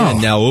that. And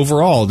again, now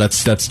overall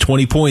that's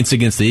 20 points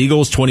against the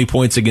Eagles, 20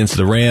 points against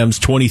the Rams,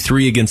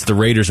 23 against the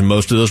Raiders, and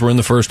most of those were in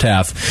the first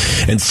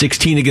half, and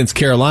 16 against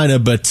Carolina,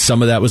 but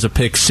some of that was a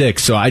pick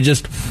six. So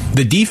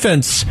the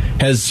defense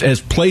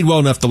has played well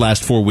enough the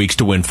last 4 weeks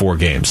to win 4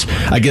 games.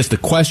 I guess the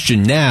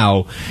question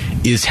now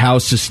is how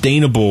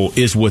sustainable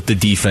is what the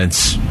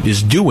defense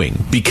is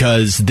doing,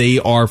 because they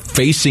are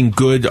facing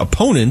good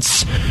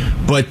opponents,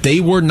 but they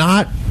were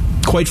not,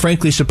 quite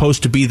frankly,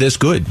 supposed to be this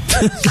good.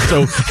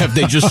 So have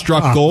they just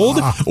struck gold,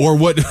 or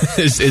what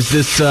is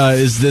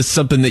this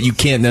something that you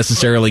can't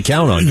necessarily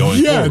count on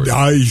going forward?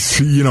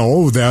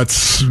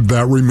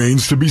 That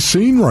remains to be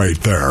seen right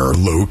there,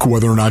 Luke,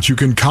 whether or not you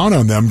can count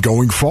on them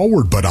going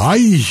forward. But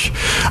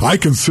I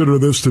consider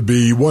this to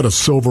be what a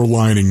silver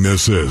lining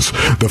this is.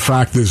 The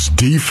fact this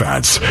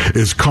defense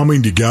is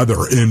coming together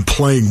and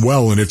playing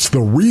well, and it's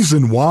the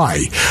reason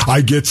why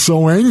I get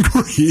so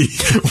angry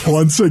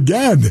once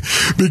again,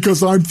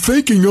 because I'm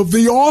thinking of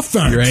the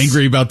offense. You're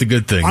angry about the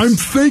good things. I'm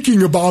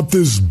thinking about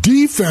this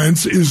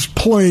defense is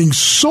playing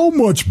so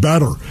much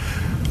better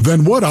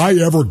than what I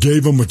ever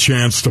gave them a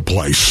chance to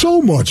play.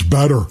 So much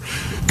better.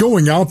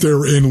 Going out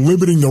there and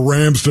limiting the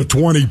Rams to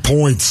 20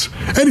 points.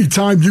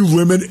 Anytime you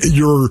limit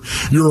your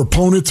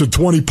opponent to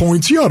 20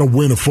 points, you ought to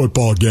win a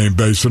football game,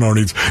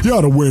 Basinonians. You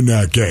ought to win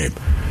that game.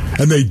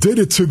 And they did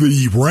it to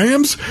the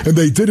Rams, and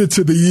they did it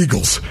to the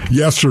Eagles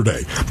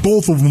yesterday.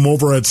 Both of them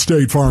over at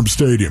State Farm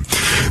Stadium.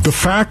 The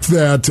fact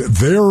that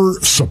they're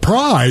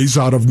surprised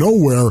out of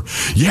nowhere,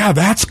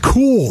 that's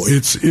cool.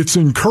 It's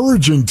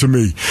encouraging to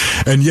me.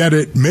 And yet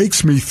it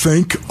makes me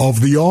think of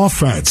the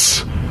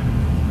offense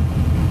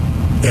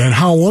and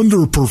how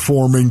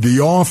underperforming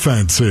the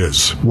offense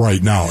is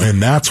right now, and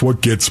that's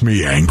what gets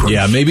me angry.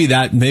 Yeah, maybe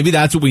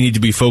that's what we need to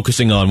be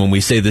focusing on when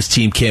we say this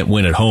team can't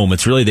win at home.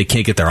 It's really they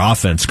can't get their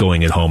offense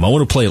going at home. I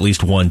want to play at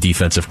least one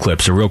defensive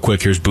clip. So real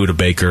quick, here's Budda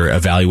Baker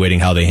evaluating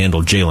how they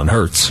handled Jalen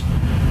Hurts.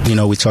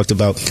 We talked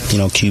about,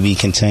 QB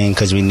contain,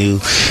 because we knew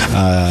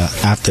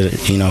after,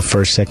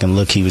 first, second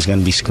look, he was going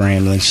to be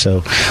scrambling. So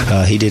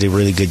he did a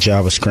really good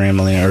job of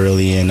scrambling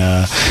early, and,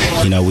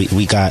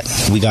 we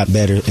got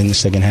better in the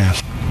second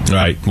half. All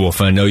right,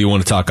 Wolf, I know you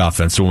want to talk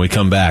offense, so when we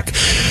come back,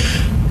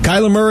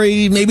 Kyler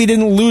Murray maybe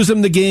didn't lose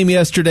them the game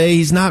yesterday.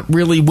 He's not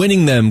really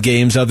winning them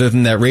games other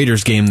than that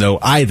Raiders game, though,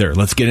 either.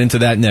 Let's get into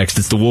that next.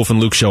 It's the Wolf and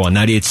Luke Show on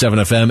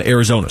 98.7 FM,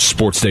 Arizona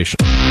Sports Station.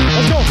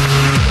 Let's go.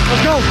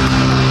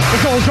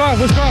 Let's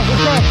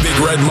drive. Big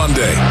Red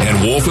Monday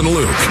and Wolf and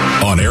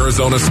Luke on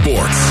Arizona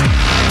Sports.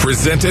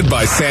 Presented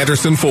by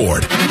Sanderson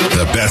Ford.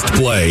 The best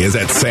play is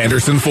at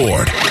Sanderson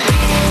Ford.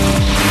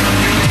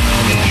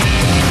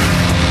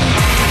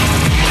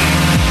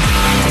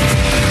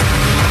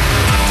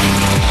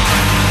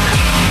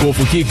 Wolf,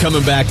 we keep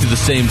coming back to the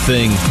same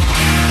thing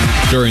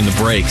during the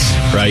breaks,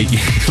 right? You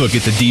look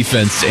at the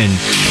defense, and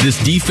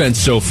this defense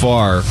so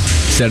far,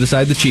 set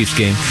aside the Chiefs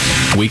game,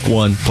 week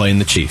 1, playing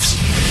the Chiefs.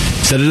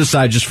 Set it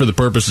aside just for the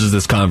purposes of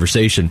this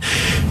conversation.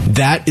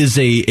 That is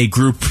a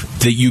group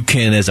that you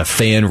can, as a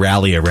fan,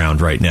 rally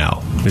around right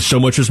now. There's so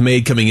much was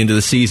made coming into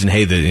the season.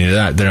 Hey,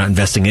 they're not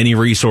investing any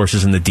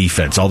resources in the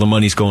defense. All the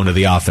money's going to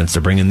the offense.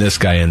 They're bringing this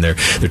guy in there.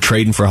 They're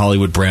trading for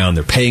Hollywood Brown.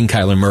 They're paying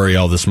Kyler Murray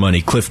all this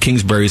money. Cliff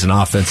Kingsbury's an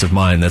offensive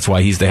mind. That's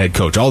why he's the head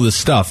coach. All this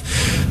stuff.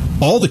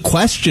 All the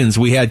questions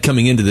we had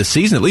coming into this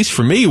season, at least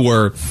for me,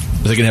 were, are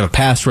they going to have a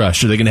pass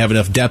rush? Are they going to have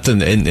enough depth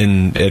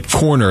in at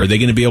corner? Are they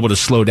going to be able to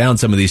slow down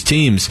some of these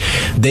teams?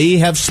 They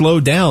have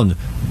slowed down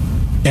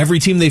every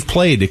team they've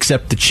played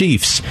except the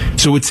Chiefs.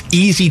 So it's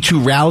easy to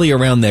rally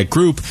around that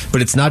group,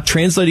 but it's not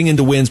translating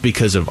into wins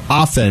because of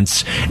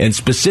offense. And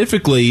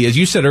specifically, as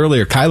you said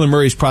earlier, Kyler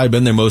Murray's probably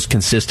been their most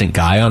consistent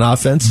guy on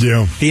offense.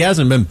 Yeah. He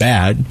hasn't been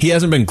bad. He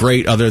hasn't been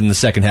great other than the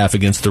second half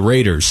against the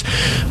Raiders.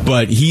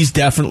 But he's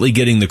definitely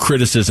getting the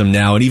criticism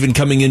now, and even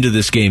coming into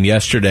this game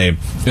yesterday.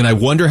 And I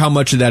wonder how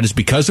much of that is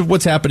because of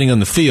what's happening on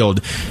the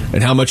field,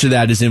 and how much of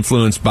that is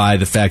influenced by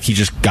the fact he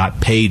just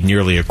got paid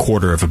nearly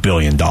 $250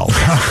 million.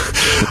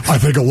 I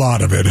think a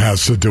lot of it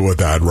has to do with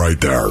that right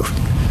there.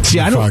 See,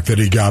 the fact that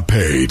he got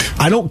paid.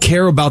 I don't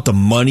care about the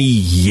money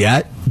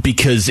yet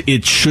because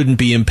it shouldn't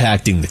be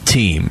impacting the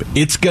team.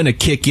 It's going to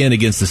kick in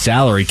against the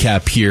salary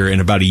cap here in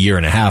about a year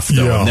and a half,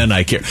 though, and then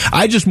I care.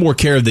 I just more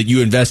care that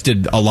you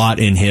invested a lot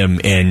in him,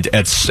 and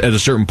at a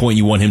certain point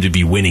you want him to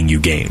be winning you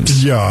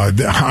games. Yeah,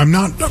 I'm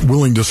not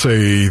willing to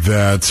say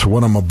that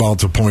what I'm about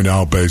to point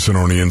out,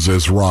 Basinonians,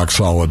 is rock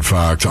solid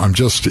fact.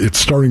 It's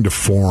starting to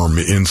form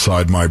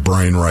inside my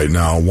brain right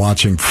now.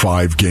 Watching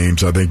 5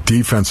 games, I think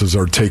defenses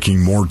are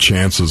taking more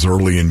chances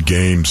early in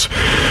games,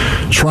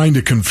 trying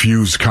to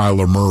confuse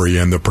Kyler Murray,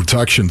 and the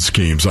protection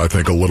schemes, I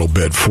think, a little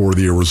bit for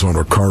the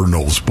Arizona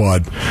Cardinals.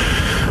 But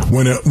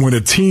when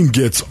a team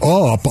gets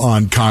up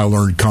on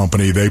Kyler and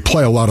company, they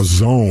play a lot of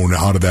zone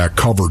out of that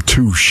cover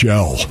 2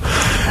 shell.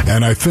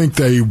 And I think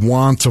they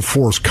want to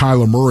force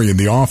Kyler Murray and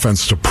the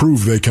offense to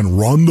prove they can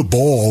run the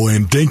ball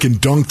and dink and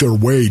dunk their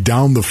way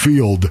down the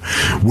field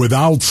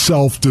without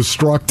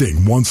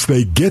self-destructing once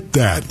they get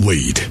that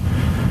lead.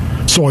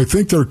 So I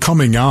think they're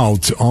coming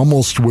out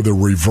almost with a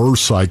reverse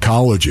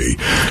psychology,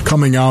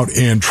 coming out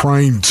and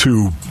trying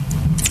to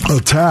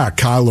attack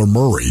Kyler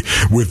Murray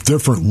with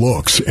different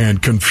looks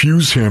and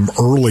confuse him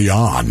early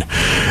on.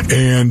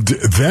 And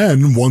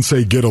then once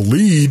they get a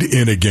lead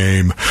in a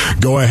game,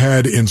 go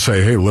ahead and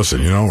say, hey,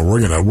 listen, we're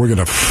going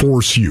to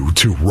force you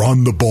to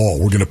run the ball.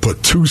 We're going to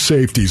put 2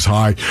 safeties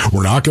high.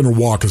 We're not going to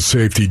walk a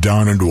safety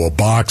down into a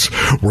box.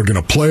 We're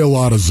going to play a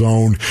lot of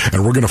zone,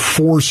 and we're going to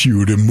force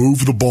you to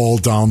move the ball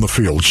down the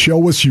field.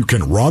 Show us you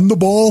can run the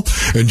ball,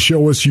 and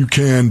show us you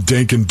can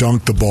dink and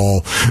dunk the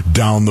ball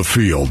down the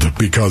field,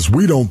 because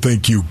we don't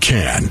think you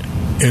can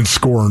and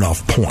score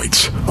enough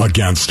points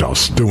against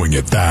us doing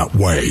it that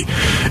way.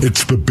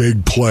 It's the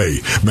big play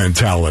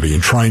mentality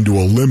and trying to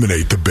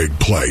eliminate the big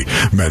play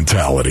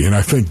mentality. And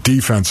I think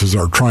defenses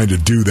are trying to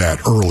do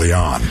that early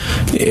on.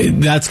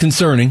 That's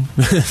concerning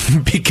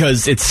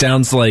because it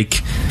sounds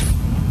like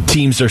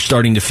teams are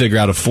starting to figure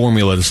out a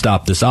formula to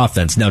stop this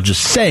offense. Now,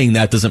 just saying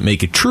that doesn't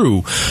make it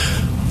true.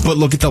 But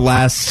look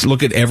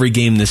at every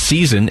game this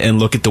season and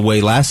look at the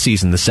way last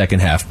season the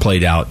second half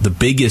played out. The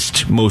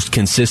biggest, most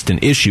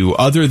consistent issue,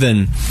 other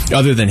than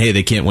hey,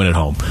 they can't win at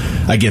home.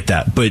 I get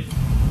that. But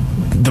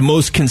the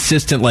most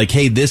consistent,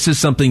 hey, this is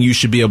something you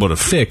should be able to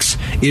fix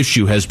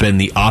issue has been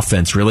the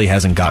offense really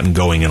hasn't gotten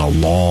going in a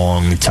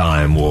long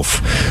time,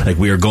 Wolf.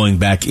 We are going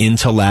back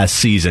into last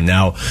season.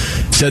 Now,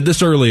 said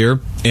this earlier,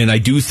 and I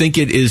do think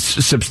it is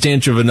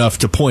substantive enough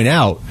to point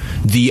out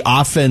the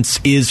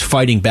offense is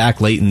fighting back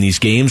late in these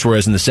games,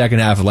 whereas in the second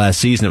half of last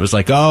season, it was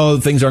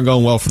things aren't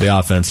going well for the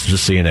offense.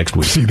 Just see you next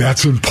week. See,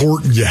 that's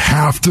important. You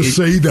have to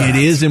say that. It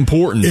is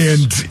important.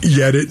 And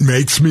yet it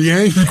makes me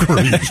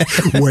angry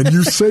when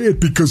you say it,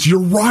 because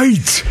you're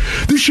right.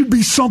 This should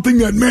be something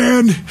that,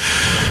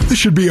 this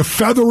should be a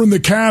feather in the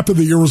cap of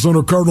the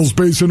Arizona Cardinals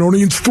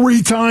Basinonians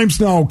 3 times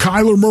now.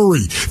 Kyler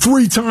Murray,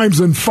 3 times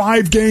in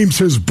 5 games,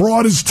 has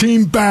brought his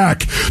team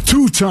back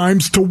 2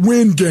 times to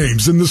win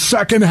games in the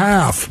second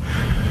half.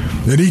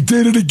 And he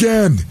did it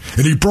again.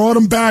 And he brought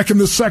him back in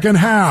the second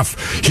half.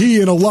 He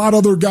and a lot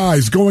of other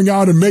guys going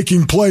out and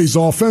making plays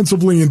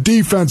offensively and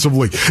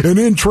defensively. And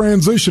in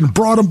transition,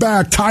 brought him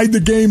back, tied the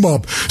game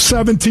up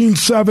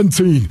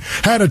 17-17.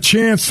 Had a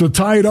chance to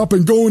tie it up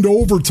and go into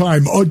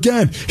overtime.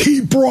 Again, he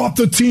brought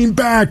the team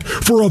back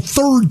for a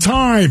 3rd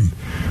time.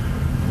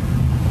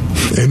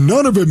 And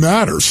none of it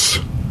matters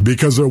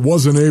because it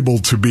wasn't able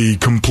to be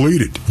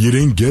completed. You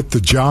didn't get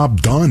the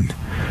job done.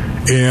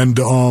 And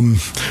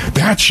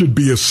that should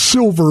be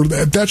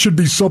that should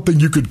be something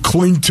you could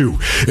cling to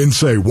and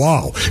say,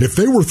 wow, if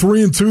they were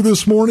 3-2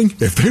 this morning,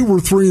 if they were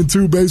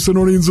 3-2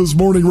 Basinonians this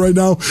morning right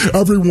now,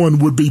 everyone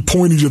would be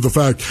pointing to the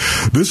fact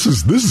this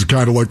is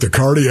kind of like the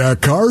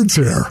cardiac cards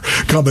here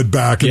coming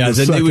back in the second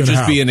half. Yeah, it would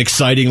just be an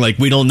exciting,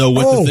 we don't know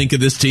what to think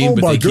of this team,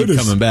 but they keep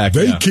coming back.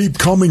 They keep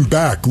coming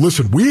back.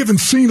 Listen, we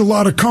haven't seen a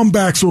lot of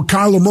comebacks with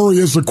Kyler Murray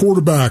as the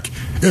quarterback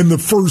in the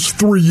first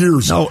 3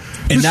 years. No,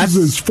 this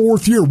is his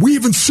 4th year. We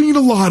haven't seen a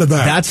lot of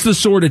that. That's the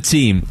sort of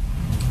team.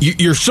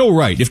 You're so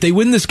right. If they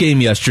win this game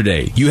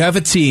yesterday, you have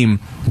a team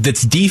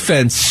that's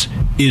defense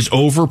is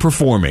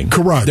overperforming.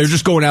 Correct. They're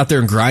just going out there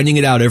and grinding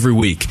it out every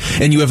week.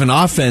 And you have an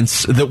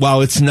offense that,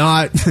 while it's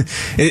not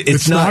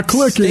it's not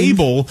clicking,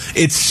 stable,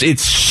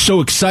 it's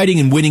so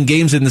exciting and winning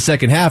games in the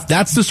second half.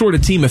 That's the sort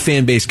of team a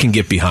fan base can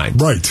get behind.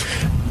 Right.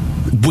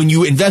 When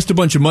you invest a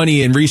bunch of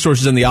money and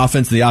resources in the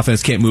offense and the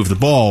offense can't move the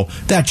ball,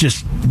 that's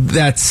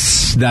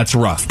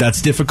rough.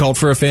 That's difficult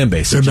for a fan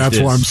base. And that's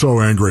why I'm so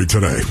angry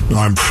today.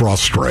 I'm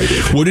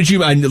frustrated. What did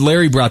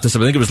Larry brought this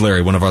up. I think it was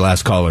Larry, one of our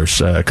last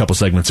callers a couple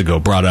segments ago,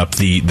 brought up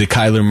the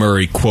Kyler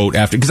Murray quote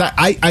after, because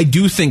I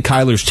do think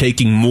Kyler's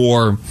taking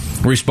more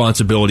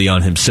responsibility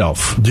on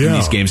himself in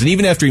these games. And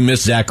even after he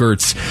missed Zach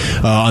Ertz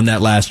on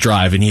that last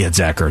drive, and he had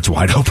Zach Ertz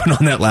wide open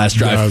on that last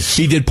drive,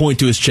 he did point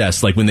to his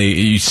chest, when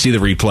you see the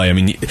replay. I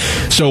mean,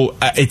 so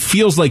it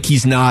feels like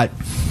he's not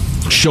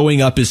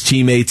showing up his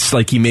teammates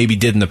like he maybe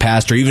did in the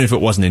past, or even if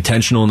it wasn't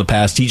intentional in the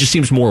past. He just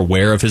seems more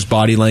aware of his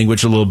body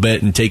language a little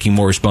bit and taking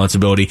more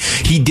responsibility.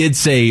 He did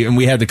say, and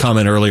we had the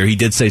comment earlier, he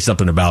did say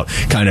something about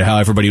kind of how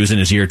everybody was in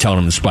his ear telling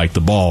him to spike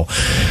the ball.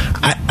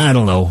 I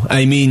don't know.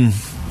 I mean,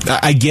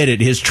 I get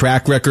it. His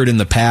track record in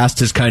the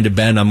past has kind of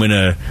been, I'm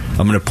gonna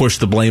push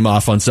the blame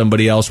off on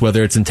somebody else,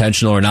 whether it's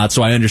intentional or not.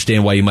 So I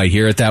understand why you might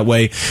hear it that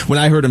way. When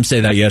I heard him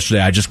say that yesterday,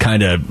 I just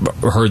kind of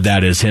heard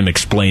that as him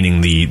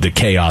explaining the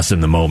chaos in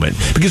the moment,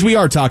 because we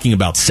are talking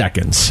about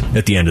seconds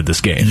at the end of this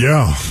game.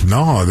 Yeah,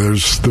 no,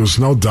 there's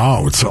no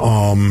doubt.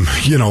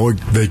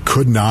 They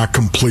could not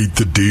complete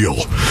the deal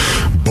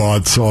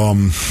But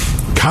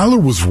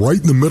Kyler was right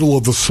in the middle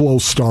of the slow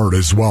start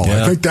as well.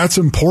 Yeah. I think that's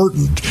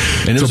important.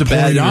 And it was a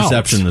bad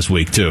interception this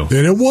week, too.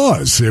 And it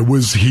was.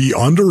 He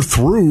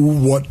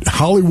underthrew what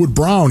Hollywood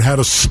Brown had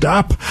a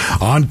step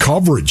on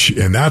coverage,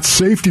 and that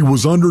safety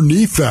was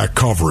underneath that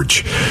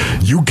coverage.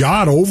 You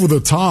got over the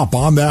top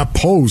on that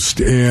post,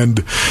 and,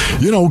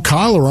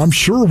 Kyler, I'm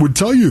sure, would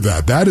tell you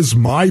that. That is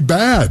my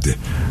bad.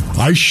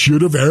 I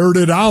should have aired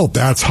it out.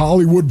 That's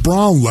Hollywood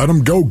Brown. Let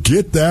him go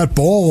get that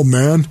ball,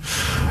 man.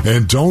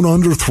 And don't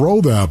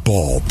underthrow that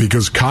ball,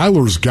 because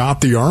Kyler's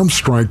got the arm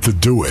strength to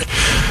do it.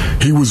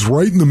 He was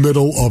right in the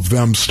middle of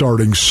them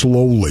starting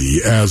slowly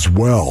as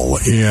well.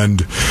 And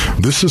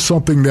this is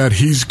something that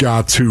he's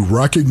got to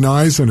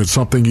recognize, and it's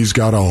something he's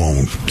got to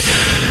own.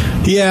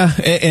 Yeah,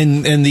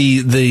 and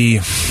the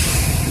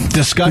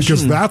discussion...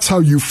 Because that's how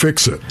you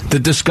fix it. The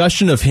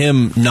discussion of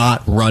him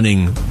not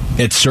running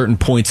at certain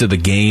points of the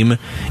game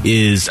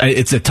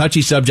it's a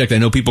touchy subject. I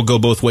know people go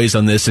both ways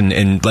on this,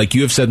 and like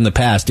you have said in the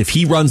past, if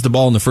he runs the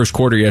ball in the first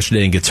quarter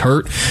yesterday and gets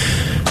hurt,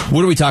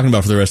 what are we talking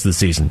about for the rest of the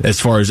season as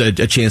far as a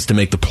chance to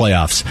make the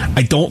playoffs?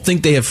 I don't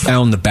think they have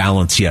found the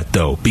balance yet,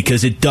 though,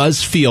 because it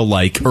does feel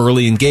like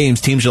early in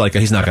games, teams are like,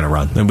 he's not going to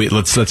run. And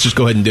let's just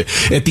go ahead and do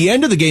it. At the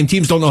end of the game,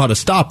 teams don't know how to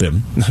stop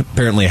him.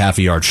 Apparently half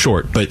a yard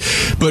short. But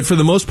for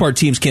the most part,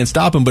 teams can't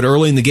stop him. But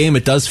early in the game,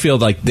 it does feel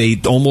like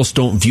they almost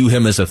don't view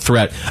him as a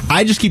threat.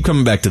 I just keep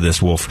coming back to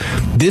this, Wolf.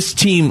 This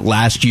team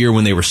last year,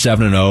 when they were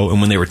 7-0 and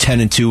when they were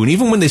 10-2, and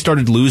even when they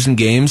started losing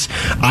games,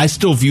 I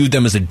still viewed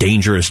them as a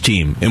dangerous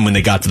team. And when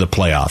they got to the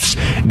playoffs,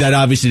 that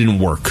obviously didn't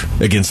work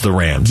against the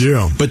Rams.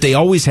 Yeah. But they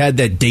always had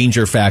that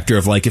danger factor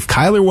of, like, if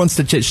Kyler wants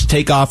to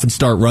take off and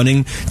start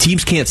running,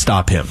 teams can't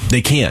stop him.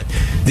 They can't.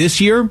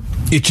 This year,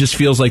 it just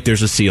feels like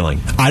there's a ceiling.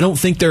 I don't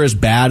think they're as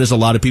bad as a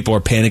lot of people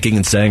are panicking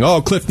and saying,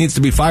 Cliff needs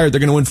to be fired. They're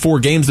going to win 4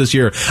 games this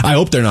year. I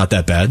hope they're not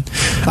that bad.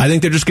 I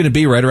think they're just going to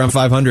be right around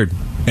 500.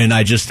 And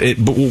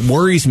but what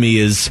worries me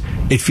is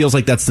it feels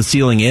like that's the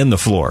ceiling and the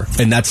floor.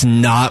 And that's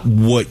not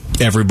what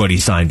everybody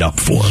signed up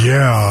for.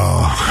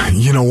 Yeah.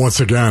 Once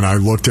again, I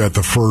looked at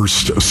the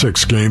first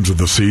 6 games of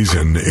the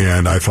season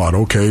and I thought,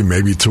 okay,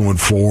 maybe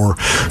 2-4,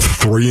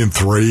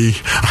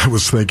 3-3. I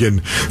was thinking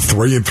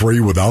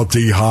 3-3 without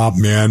D-Hop,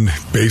 man,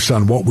 based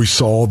on what we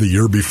saw the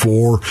year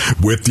before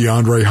with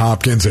DeAndre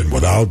Hopkins and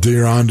without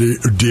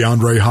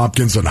DeAndre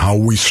Hopkins and how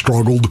we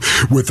struggled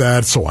with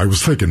that. So I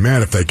was thinking,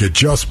 man, if they could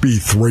just be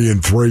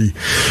 3-3.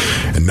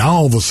 And now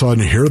all of a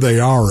sudden, here they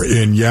are,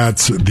 and yet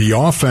the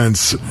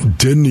offense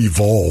didn't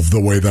evolve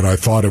the way that I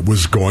thought it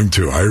was going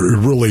to. It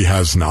really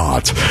has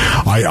not.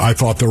 I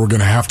thought they were going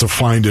to have to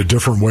find a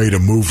different way to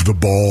move the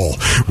ball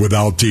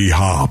without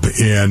D-Hop,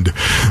 and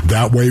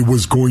that way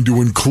was going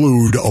to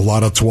include a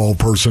lot of 12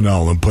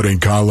 personnel and putting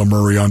Kyler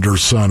Murray under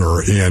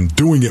center and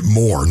doing it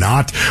more,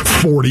 not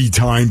 40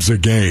 times a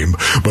game,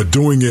 but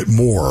doing it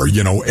more,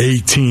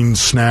 18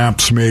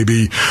 snaps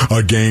maybe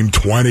a game,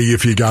 20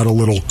 if you got a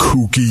little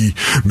kooky,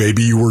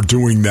 maybe you were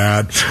doing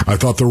that. I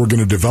thought they were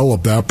going to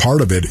develop that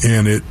part of it,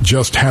 and it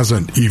just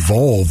hasn't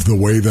evolved the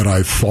way that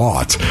I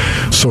thought.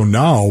 So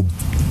now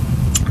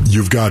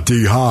you've got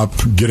D-Hop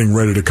getting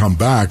ready to come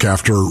back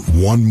after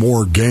one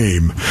more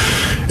game,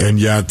 and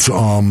yet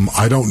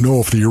I don't know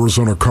if the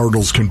Arizona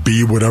Cardinals can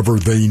be whatever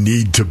they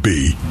need to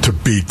be to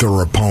beat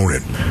their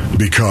opponent,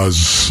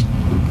 because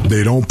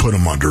they don't put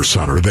them under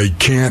center. They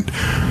can't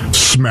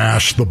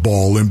smash the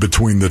ball in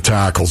between the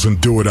tackles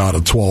and do it out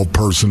of 12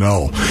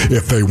 personnel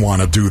if they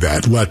want to do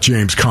that. Let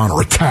James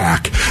Conner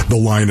attack the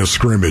line of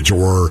scrimmage,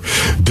 or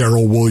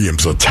Darrell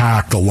Williams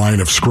attack the line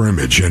of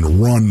scrimmage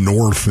and run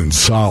north and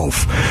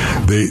south.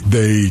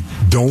 They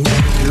don't.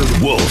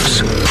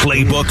 Wolves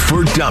Playbook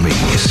for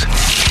Dummies.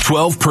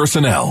 12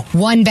 personnel.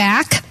 1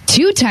 back,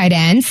 2 tight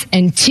ends,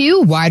 and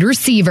 2 wide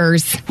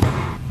receivers.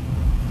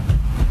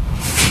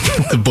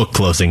 The book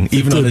closing,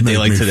 even on a day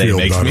like today,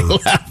 makes me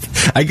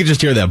laugh. I could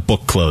just hear that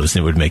book close,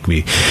 and it would make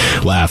me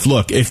laugh.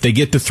 Look, if they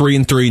get to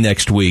 3-3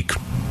 next week,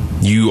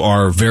 you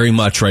are very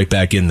much right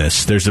back in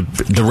this.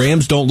 The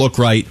Rams don't look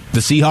right. The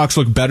Seahawks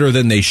look better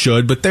than they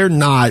should, but they're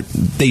not.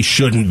 They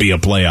shouldn't be a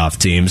playoff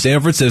team. San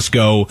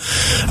Francisco,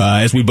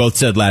 as we both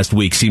said last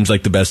week, seems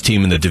like the best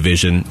team in the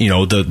division.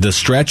 The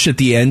stretch at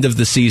the end of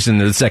the season,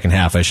 or the second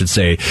half, I should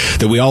say,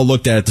 that we all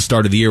looked at the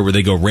start of the year, where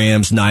they go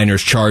Rams,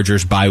 Niners,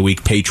 Chargers, bye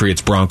week,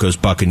 Patriots, Broncos,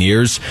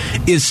 Buccaneers,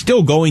 is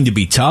still going to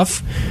be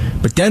tough.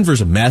 But Denver's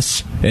a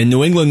mess, and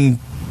New England,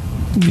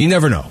 you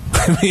never know.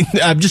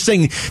 I'm just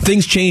saying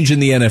things change in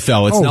the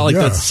NFL. It's not like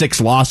that's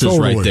 6 losses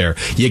right there.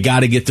 You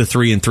got to get to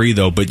 3-3,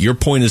 though. But your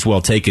point is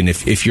well taken.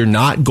 If you're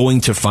not going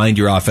to find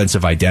your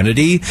offensive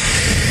identity,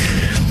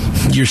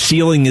 your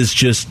ceiling is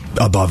just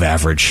above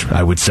average,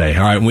 I would say.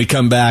 All right, when we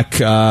come back,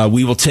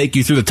 we will take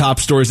you through the top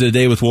stories of the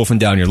day with Wolf and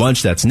Down Your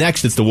Lunch. That's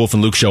next. It's the Wolf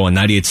and Luke Show on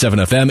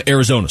 98.7 FM,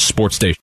 Arizona Sports Station.